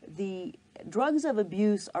brain. The drugs of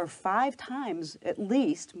abuse are 5 times at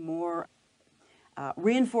least more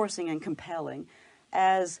reinforcing and compelling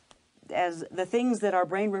as the things that our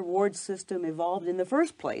brain reward system evolved in the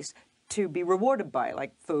first place to be rewarded by,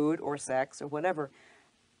 like food or sex or whatever.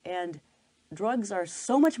 And drugs are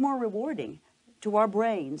so much more rewarding to our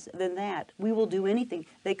brains than that. We will do anything.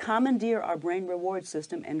 They commandeer our brain reward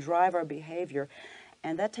system and drive our behavior.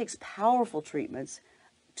 And that takes powerful treatments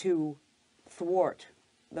to thwart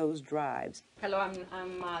those drives. Hello,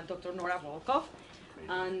 I'm Dr. Nora Volkov,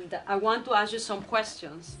 and I want to ask you some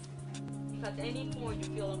questions. If at any point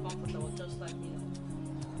you feel uncomfortable, just let me know.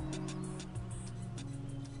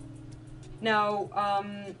 Now,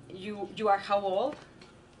 you are how old?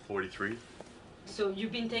 43. So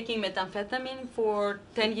you've been taking methamphetamine for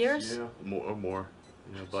 10 years? Yeah, more.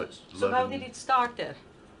 Yeah, about so how did it start there?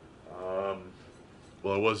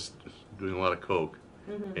 Well, I was doing a lot of coke,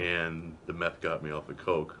 and the meth got me off of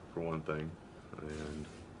coke, for one thing. And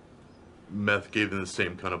meth gave them the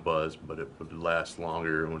same kind of buzz, but it would last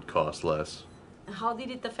longer and would cost less. How did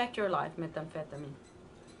it affect your life, methamphetamine?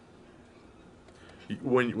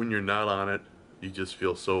 When you're not on it, you just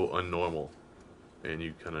feel so unnormal. And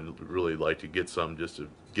you kind of really like to get some just to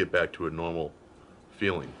get back to a normal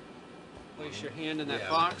feeling. Place your hand in that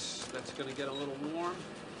box. That's going to get a little warm.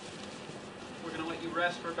 We're going to let you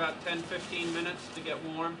rest for about 10-15 minutes to get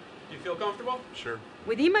warm. You feel comfortable? Sure.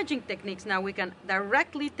 With imaging techniques now, we can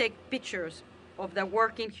directly take pictures of the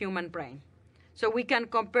working human brain. So we can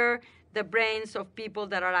compare the brains of people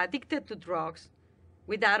that are addicted to drugs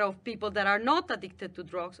with that of people that are not addicted to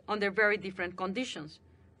drugs under very different conditions.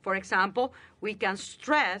 For example, we can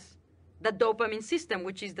stress the dopamine system,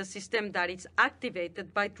 which is the system that is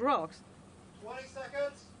activated by drugs. 20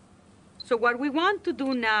 seconds. So what we want to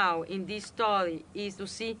do now in this study is to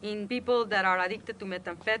see in people that are addicted to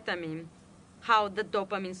methamphetamine how the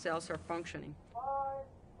dopamine cells are functioning.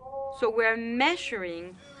 So we're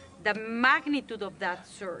measuring the magnitude of that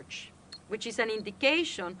surge, which is an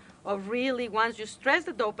indication of really, once you stress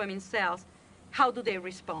the dopamine cells, how do they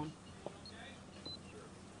respond?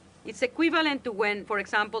 It's equivalent to when, for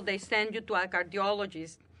example, they send you to a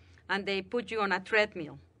cardiologist and they put you on a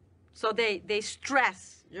treadmill. So they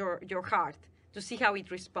stress your heart to see how it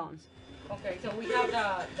responds. Okay, so we have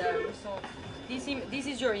the result. This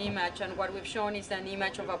is your image, and what we've shown is an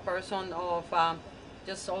image of a person of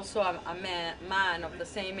just also a man of the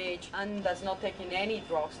same age and that's not taking any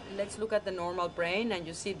drugs. Let's look at the normal brain, and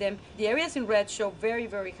you see them. The areas in red show very,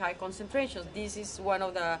 very high concentrations. This is one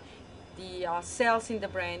of the cells in the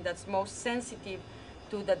brain that's most sensitive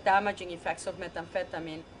to the damaging effects of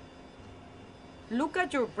methamphetamine. Look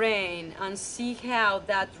at your brain and see how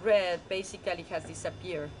that red basically has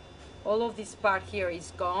disappeared. All of this part here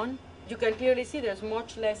is gone. You can clearly see there's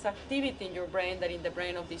much less activity in your brain than in the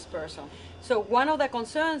brain of this person. So one of the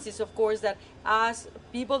concerns is, of course, that as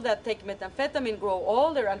people that take methamphetamine grow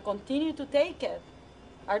older and continue to take it,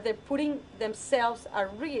 are they putting themselves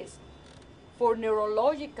at risk for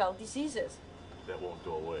neurological diseases? That won't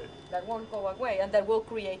go away. That won't go away, and that will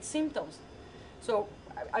create symptoms. So,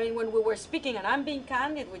 I mean, when we were speaking, and I'm being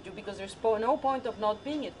candid with you because there's no point of not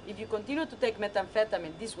being it. If you continue to take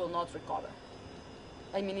methamphetamine, this will not recover.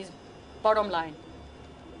 I mean, it's bottom line.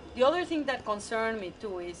 The other thing that concerned me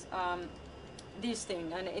too is this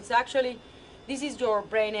thing, and it's actually, this is your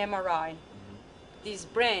brain MRI. This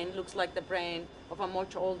brain looks like the brain of a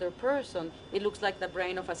much older person. It looks like the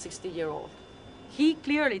brain of a 60-year-old. He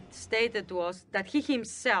clearly stated to us that he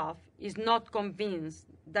himself is not convinced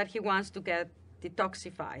that he wants to get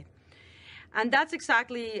detoxified. And that's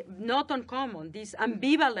exactly not uncommon, this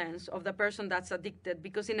ambivalence of the person that's addicted,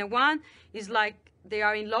 because in a one, it's like they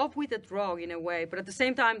are in love with the drug in a way, but at the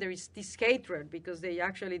same time there is this hatred because they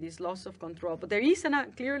actually, this loss of control. But there is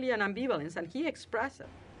clearly an ambivalence, and he expressed it.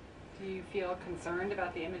 Do you feel concerned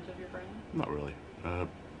about the image of your brain? Not really.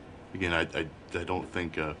 Again, I don't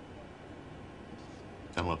think, I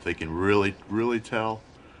don't know if they can really tell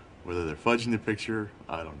whether they're fudging the picture.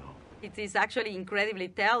 I don't know. It is actually incredibly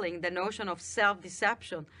telling, the notion of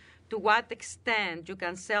self-deception, to what extent you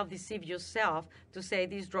can self-deceive yourself to say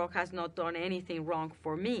this drug has not done anything wrong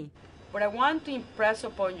for me. But I want to impress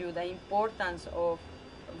upon you the importance of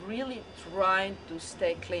really trying to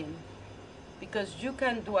stay clean, because you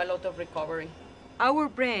can do a lot of recovery. Our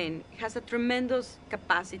brain has a tremendous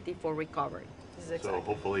capacity for recovery. So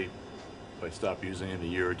hopefully, if I stop using it in a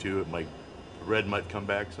year or two, red might come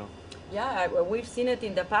back some. Yeah, we've seen it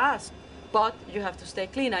in the past, but you have to stay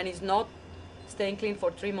clean, and it's not staying clean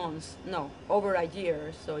for 3 months, no, over a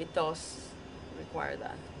year, so it does require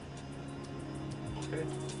that. Okay.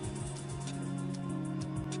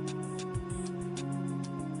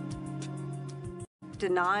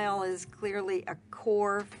 Denial is clearly a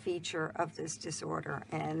core feature of this disorder,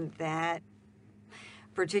 and that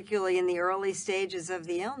particularly in the early stages of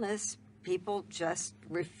the illness, people just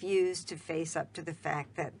refuse to face up to the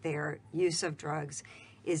fact that their use of drugs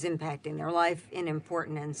is impacting their life in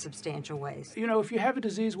important and substantial ways. You know, if you have a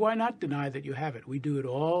disease, why not deny that you have it? We do it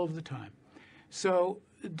all the time. So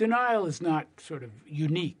denial is not sort of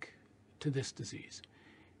unique to this disease.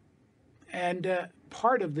 And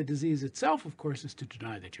part of the disease itself, of course, is to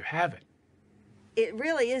deny that you have it. It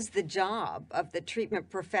really is the job of the treatment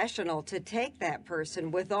professional to take that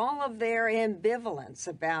person with all of their ambivalence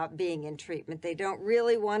about being in treatment. They don't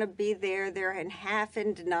really want to be there. They're half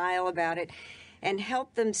in denial about it, and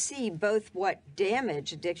help them see both what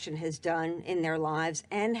damage addiction has done in their lives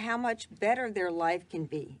and how much better their life can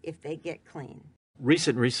be if they get clean.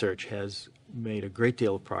 Recent research has made a great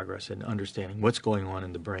deal of progress in understanding what's going on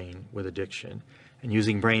in the brain with addiction. And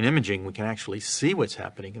using brain imaging, we can actually see what's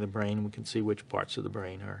happening in the brain. We can see which parts of the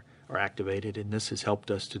brain are activated. And this has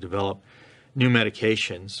helped us to develop new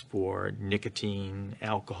medications for nicotine,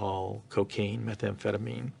 alcohol, cocaine,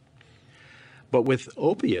 methamphetamine. But with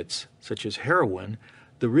opiates, such as heroin,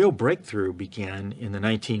 the real breakthrough began in the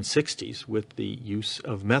 1960s with the use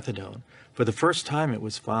of methadone. For the first time, it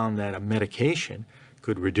was found that a medication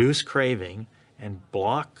could reduce craving and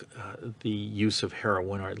block the use of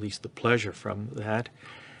heroin, or at least the pleasure from that,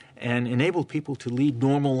 and enable people to lead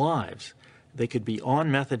normal lives. They could be on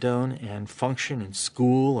methadone and function in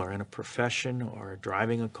school or in a profession or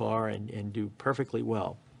driving a car and do perfectly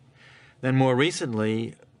well. Then more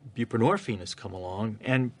recently, buprenorphine has come along,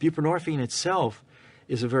 and buprenorphine itself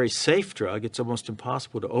is a very safe drug. It's almost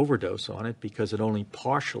impossible to overdose on it because it only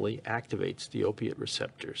partially activates the opiate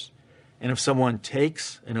receptors. And if someone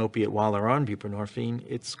takes an opiate while they're on buprenorphine,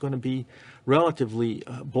 it's going to be relatively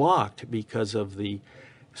blocked because of the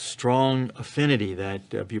strong affinity that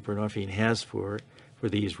buprenorphine has for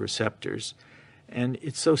these receptors. And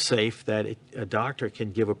it's so safe that a doctor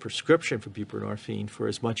can give a prescription for buprenorphine for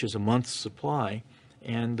as much as a month's supply,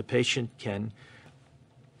 and the patient can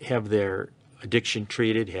have their addiction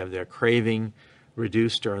treated, have their craving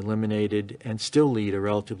reduced or eliminated, and still lead a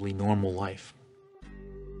relatively normal life.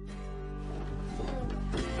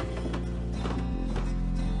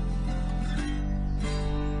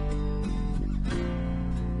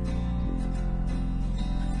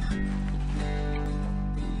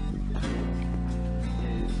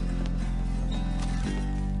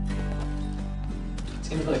 It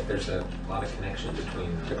seems like there's a lot of connection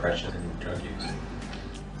between depression and drug use.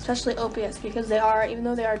 Especially opiates, because they are, even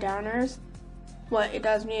though they are downers, what it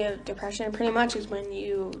does me of depression pretty much is when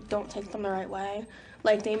you don't take them the right way.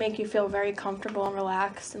 Like, they make you feel very comfortable and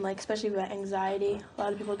relaxed, and like, especially with anxiety, a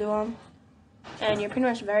lot of people do them. And you're pretty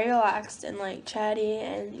much very relaxed and like chatty,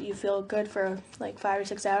 and you feel good for like 5 or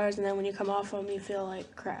 6 hours, and then when you come off them, you feel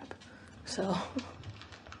like crap. So.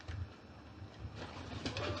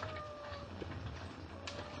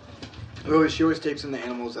 Well, she always takes in the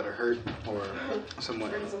animals that are hurt or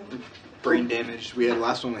somewhat brain damaged. We had the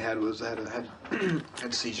last one we had was had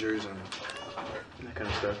seizures and that kind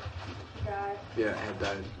of stuff. Died. Yeah, had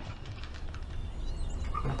died.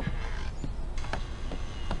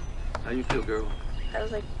 How you feel, girl? I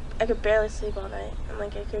was like, I could barely sleep all night, and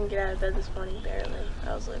like I couldn't get out of bed this morning, barely.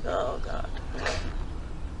 I was like, oh god.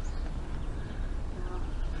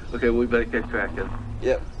 Okay, we better get cracking.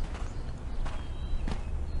 Yep.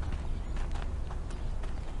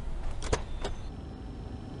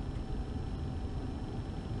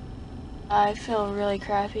 I feel really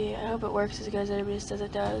crappy. I hope it works as good as everybody says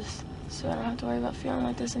it does, so I don't have to worry about feeling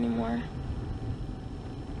like this anymore.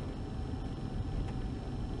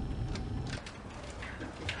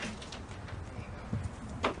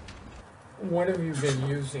 What have you been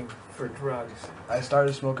using for drugs? I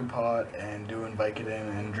started smoking pot and doing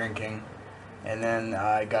Vicodin and drinking, and then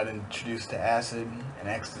I got introduced to acid and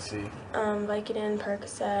ecstasy. Vicodin,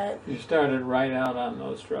 Percocet. You started right out on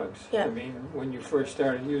those drugs? Yeah. I mean, when you first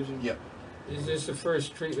started using? Yep. Is this the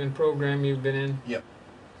first treatment program you've been in? Yep.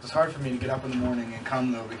 It's hard for me to get up in the morning and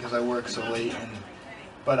come though because I work so late,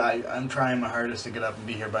 but I'm trying my hardest to get up and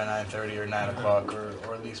be here by 9:30 or 9 o'clock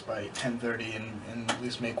or at least by 10:30 and at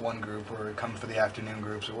least make one group or come for the afternoon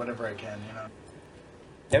groups or whatever I can, you know.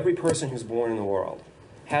 Every person who's born in the world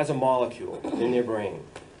has a molecule in their brain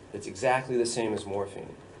that's exactly the same as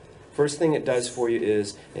morphine. First thing it does for you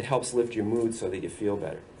is it helps lift your mood so that you feel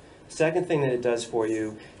better. Second thing that it does for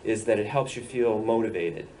you is that it helps you feel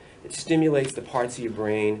motivated. It stimulates the parts of your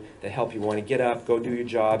brain that help you want to get up, go do your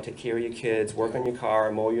job, take care of your kids, work on your car,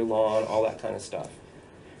 mow your lawn, all that kind of stuff.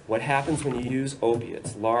 What happens when you use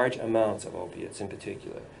opiates, large amounts of opiates in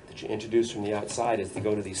particular, that you introduce from the outside, is they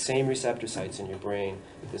go to these same receptor sites in your brain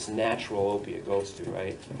that this natural opiate goes to,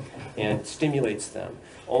 right? And it stimulates them.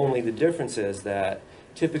 Only the difference is that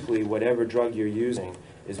typically whatever drug you're using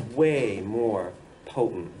is way more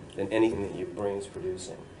potent than anything that your brain's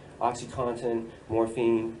producing. OxyContin,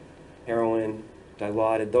 morphine, heroin,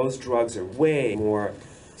 Dilaudid, those drugs are way more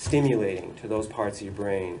stimulating to those parts of your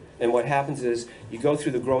brain. And what happens is you go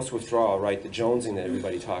through the gross withdrawal, right, the jonesing that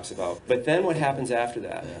everybody talks about. But then what happens after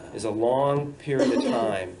that is a long period of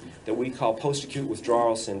time that we call post-acute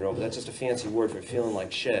withdrawal syndrome. That's just a fancy word for feeling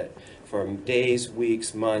like shit for days,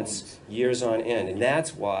 weeks, months, years on end. And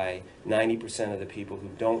that's why 90% of the people who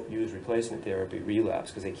don't use replacement therapy relapse,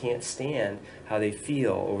 because they can't stand how they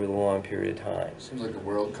feel over the long period of time. Seems like the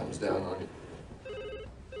world comes down on you.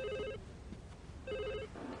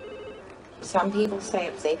 Some people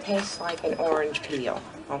say they taste like an orange peel,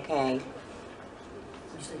 okay?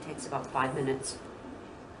 Usually takes about 5 minutes.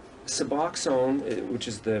 Suboxone, which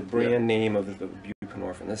is the brand name of the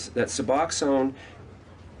buprenorphine, that Suboxone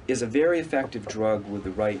is a very effective drug with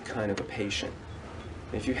the right kind of a patient.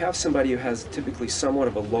 If you have somebody who has typically somewhat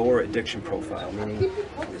of a lower addiction profile, meaning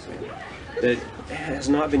that has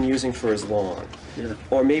not been using for as long,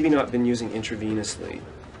 or maybe not been using intravenously,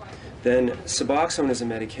 then Suboxone is a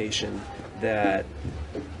medication that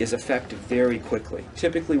is effective very quickly.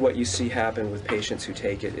 Typically what you see happen with patients who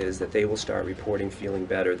take it is that they will start reporting feeling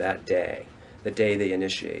better that day, the day they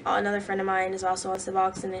initiate. Another friend of mine is also on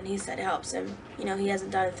Suboxone, and he said it helps him. You know, he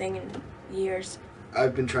hasn't done a thing in years.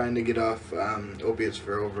 I've been trying to get off opiates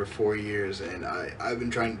for over 4 years, and I've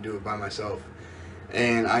been trying to do it by myself.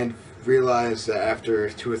 And I realized that after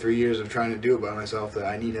 2 or 3 years of trying to do it by myself that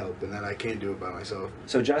I need help and that I can't do it by myself.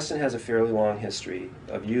 So Justin has a fairly long history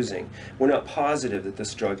of using. We're not positive that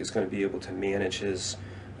this drug is going to be able to manage his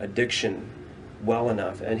addiction well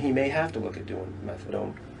enough, and he may have to look at doing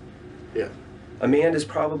methadone. Yeah. Amanda's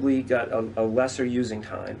probably got a lesser using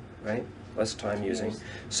time, right? Less time using.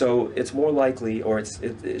 So it's more likely, or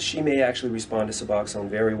she may actually respond to Suboxone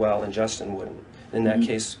very well, and Justin wouldn't. In that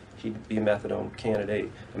case, he'd be a methadone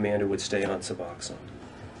candidate. Amanda would stay on Suboxone.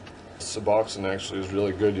 Suboxone actually is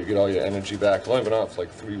really good. You get all your energy back. I've only been out for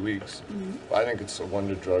like 3 weeks. I think it's a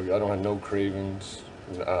wonder drug. I don't have no cravings.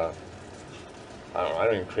 I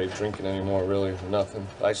don't even crave drinking anymore, really. Nothing.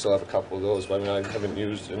 I still have a couple of those, but I mean, I haven't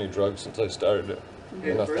used any drugs since I started it.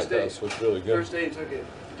 Yeah, Nothing like that, so it's really good. First day you took it,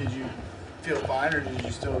 did you feel fine or did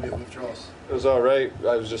you still get withdrawals? It was all right.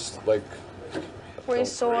 I was just like... Were you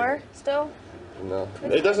sore still? No.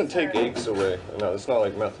 It doesn't take aches away. No, it's not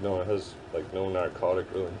like methadone. It has like no narcotic,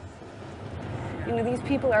 really. You know, these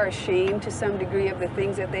people are ashamed to some degree of the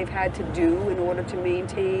things that they've had to do in order to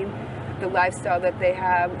maintain the lifestyle that they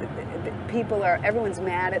have. Everyone's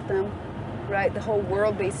mad at them, right? The whole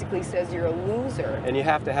world basically says you're a loser. And you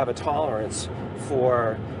have to have a tolerance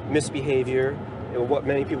for misbehavior, what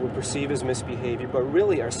many people perceive as misbehavior, but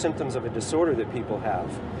really are symptoms of a disorder that people have.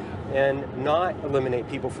 And not eliminate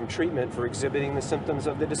people from treatment for exhibiting the symptoms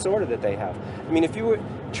of the disorder that they have. I mean, if you were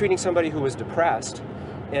treating somebody who was depressed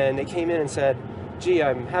and they came in and said, gee,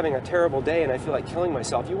 I'm having a terrible day and I feel like killing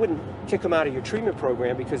myself, you wouldn't kick them out of your treatment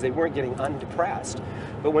program because they weren't getting undepressed.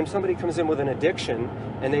 But when somebody comes in with an addiction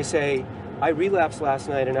and they say, I relapsed last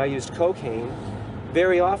night and I used cocaine,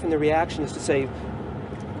 very often the reaction is to say,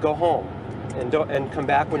 go home and come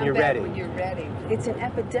back when you're ready. When you're ready. It's an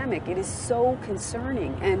epidemic. It is so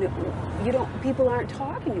concerning, and people aren't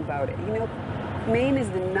talking about it. You know, Maine is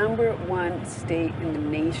the #1 state in the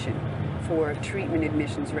nation for treatment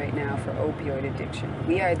admissions right now for opioid addiction.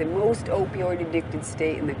 We are the most opioid addicted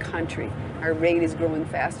state in the country. Our rate is growing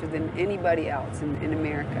faster than anybody else in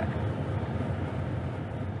America.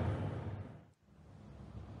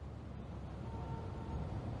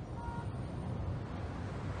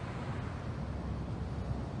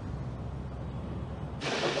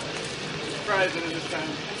 Surprising this time.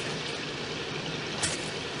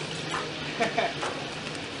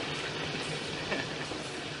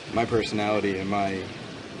 My personality and my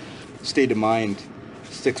state of mind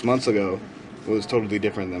 6 months ago was totally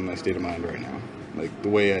different than my state of mind right now. Like the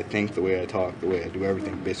way I think, the way I talk, the way I do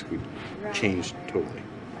everything basically changed totally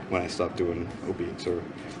when I stopped doing opiates or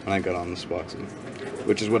when I got on the Suboxone,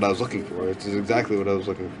 which is what I was looking for. It's exactly what I was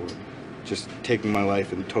looking for. Just taking my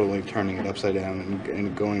life and totally turning it upside down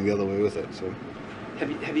and going the other way with it. So,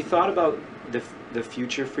 have you thought about the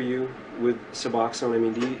future for you with Suboxone? I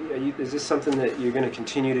mean, is this something that you're going to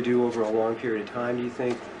continue to do over a long period of time, do you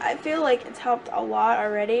think? I feel like it's helped a lot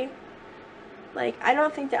already. Like, I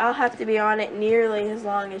don't think that I'll have to be on it nearly as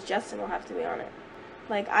long as Justin will have to be on it.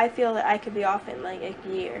 Like, I feel that I could be off in like a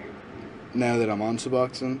year. Now that I'm on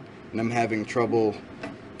Suboxone and I'm having trouble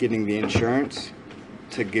getting the insurance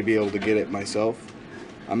to be able to get it myself,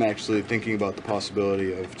 I'm actually thinking about the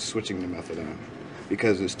possibility of switching to methadone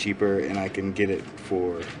because it's cheaper and I can get it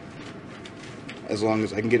for as long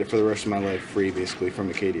as I can get it for the rest of my life free, basically, from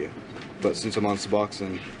Acadia. But since I'm on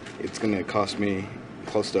Suboxone, it's going to cost me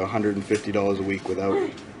close to $150 a week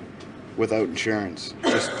without insurance,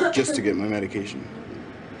 just to get my medication.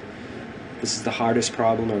 This is the hardest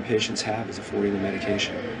problem our patients have, is affording the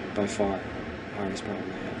medication, by far. The hardest problem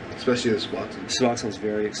they have. Especially the Suboxone. Suboxone is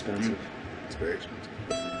very expensive. It's very expensive.